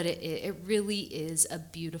 but it really is a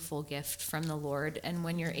beautiful gift from the Lord. And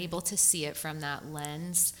when you're able to see it from that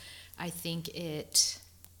lens, I think it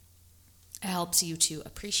helps you to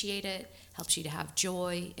appreciate it, helps you to have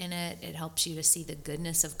joy in it. It helps you to see the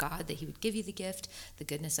goodness of God, that he would give you the gift, the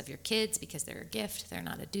goodness of your kids, because they're a gift. They're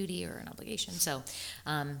not a duty or an obligation. So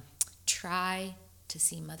try to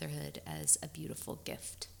see motherhood as a beautiful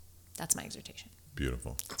gift. That's my exhortation.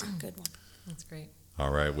 Beautiful. That's a good one. That's great. All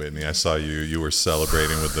right, Whitney, I saw you were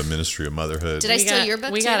celebrating with the Ministry of Motherhood. Did I steal your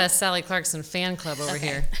book We too? got a Sally Clarkson fan club over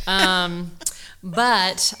here.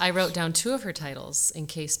 But I wrote down 2 of her titles in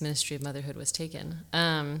case Ministry of Motherhood was taken.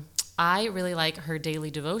 I really like her daily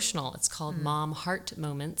devotional. It's called Mom Heart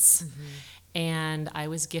Moments. And I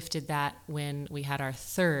was gifted that when we had our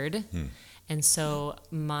 3rd. And so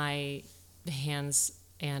my hands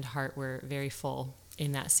and heart were very full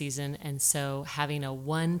in that season. And so having a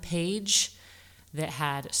 1-page that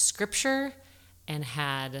had scripture and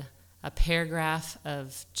had a paragraph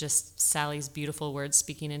of just Sally's beautiful words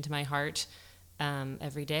speaking into my heart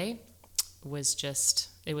every day was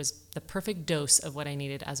it was the perfect dose of what I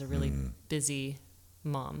needed as a really busy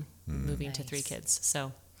mom moving to 3 kids.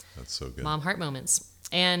 So that's so good. Mom Heart Moments.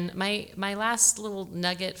 And my last little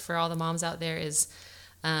nugget for all the moms out there is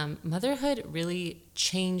motherhood really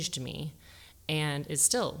changed me and is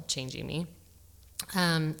still changing me.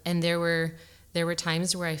 And there were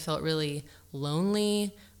times where I felt really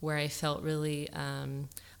lonely, where I felt really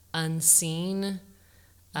unseen,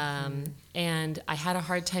 and I had a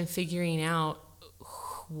hard time figuring out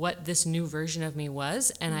what this new version of me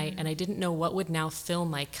was, and I didn't know what would now fill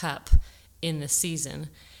my cup in the season,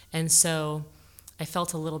 and so I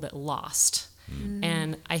felt a little bit lost.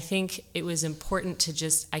 And I think it was important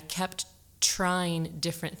to I kept trying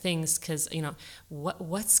different things, because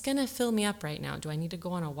what's gonna fill me up right now? Do I need to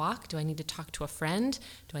go on a walk? Do I need to talk to a friend?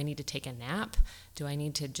 Do I need to take a nap? Do I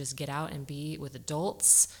need to just get out and be with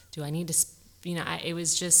adults? Do I need to it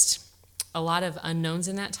was just a lot of unknowns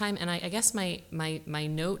in that time. And I guess my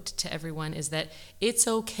note to everyone is that it's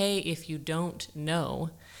okay if you don't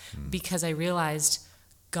know, because I realized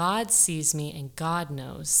God sees me and God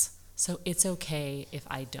knows, so it's okay if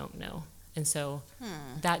I don't know. And so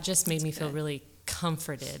that just made me feel really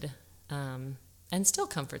comforted, and still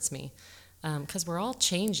comforts me, because we're all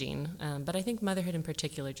changing. But I think motherhood in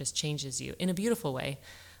particular just changes you in a beautiful way.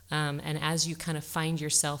 And as you kind of find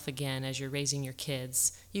yourself again, as you're raising your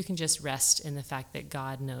kids, you can just rest in the fact that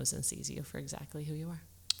God knows and sees you for exactly who you are.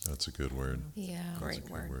 That's a good word. Yeah, Great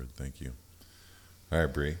word. Thank you. All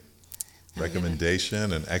right, Bree.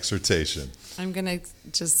 Recommendation and exhortation. I'm going to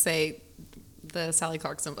just say the Sally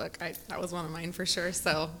Clarkson book. That was one of mine for sure.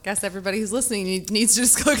 So I guess everybody who's listening needs to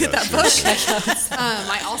just go get that book.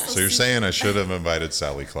 So you're saying I should have invited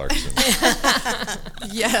Sally Clarkson.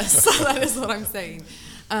 Yes, that is what I'm saying.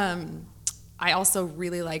 I also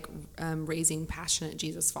really like Raising Passionate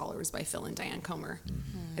Jesus Followers by Phil and Diane Comer.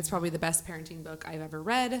 It's probably the best parenting book I've ever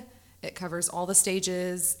read. It covers all the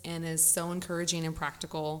stages and is so encouraging and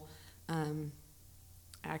practical.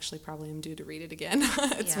 I actually probably am due to read it again.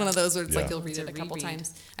 It's one of those where it's like you'll read it a couple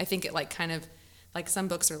times. I think it kind of some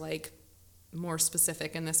books are more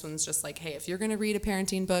specific, and this one's just hey, if you're going to read a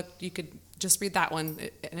parenting book, you could just read that one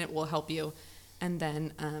and it will help you. And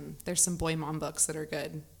then there's some boy mom books that are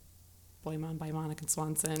good. Boy Mom by Monica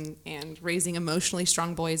Swanson, and Raising Emotionally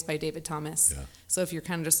Strong Boys by David Thomas. Yeah. So if you're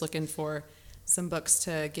kind of just looking for some books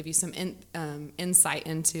to give you some insight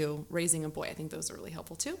into raising a boy, I think those are really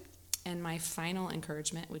helpful too. And my final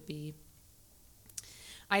encouragement would be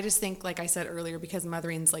I just think, like I said earlier, because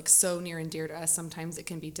mothering's like so near and dear to us, sometimes it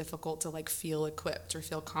can be difficult to like feel equipped or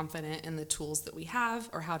feel confident in the tools that we have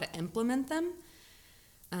or how to implement them.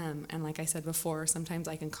 And like I said before, sometimes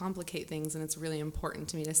I can complicate things, and it's really important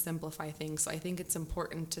to me to simplify things. So I think it's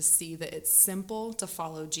important to see that it's simple to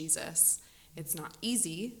follow Jesus. It's not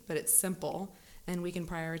easy, but it's simple, and we can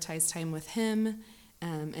prioritize time with him,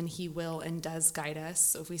 and he will and does guide us.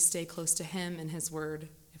 So if we stay close to him and his word,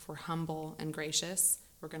 if we're humble and gracious,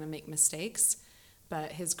 we're going to make mistakes,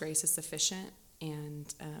 but his grace is sufficient.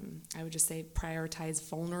 And I would just say prioritize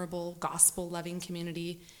vulnerable, gospel-loving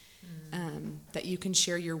community, that you can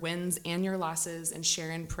share your wins and your losses and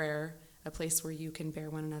share in prayer, a place where you can bear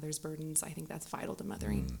one another's burdens. I think that's vital to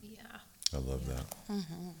mothering. Yeah. I love that.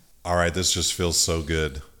 All right, this just feels so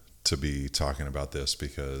good to be talking about this,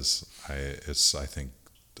 because I think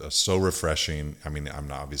so refreshing. I mean,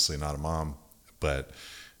 I'm obviously not a mom, but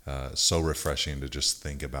so refreshing to just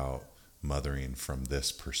think about mothering from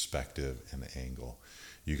this perspective and angle.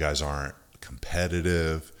 You guys aren't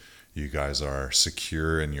competitive. You guys are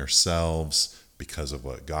secure in yourselves because of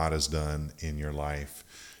what God has done in your life.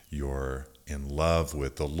 You're in love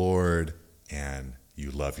with the Lord, and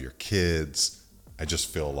you love your kids. I just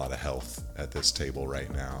feel a lot of health at this table right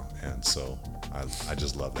now. And so I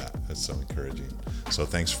just love that. It's so encouraging. So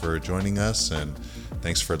thanks for joining us, and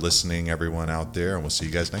thanks for listening, everyone out there. And we'll see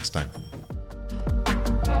you guys next time.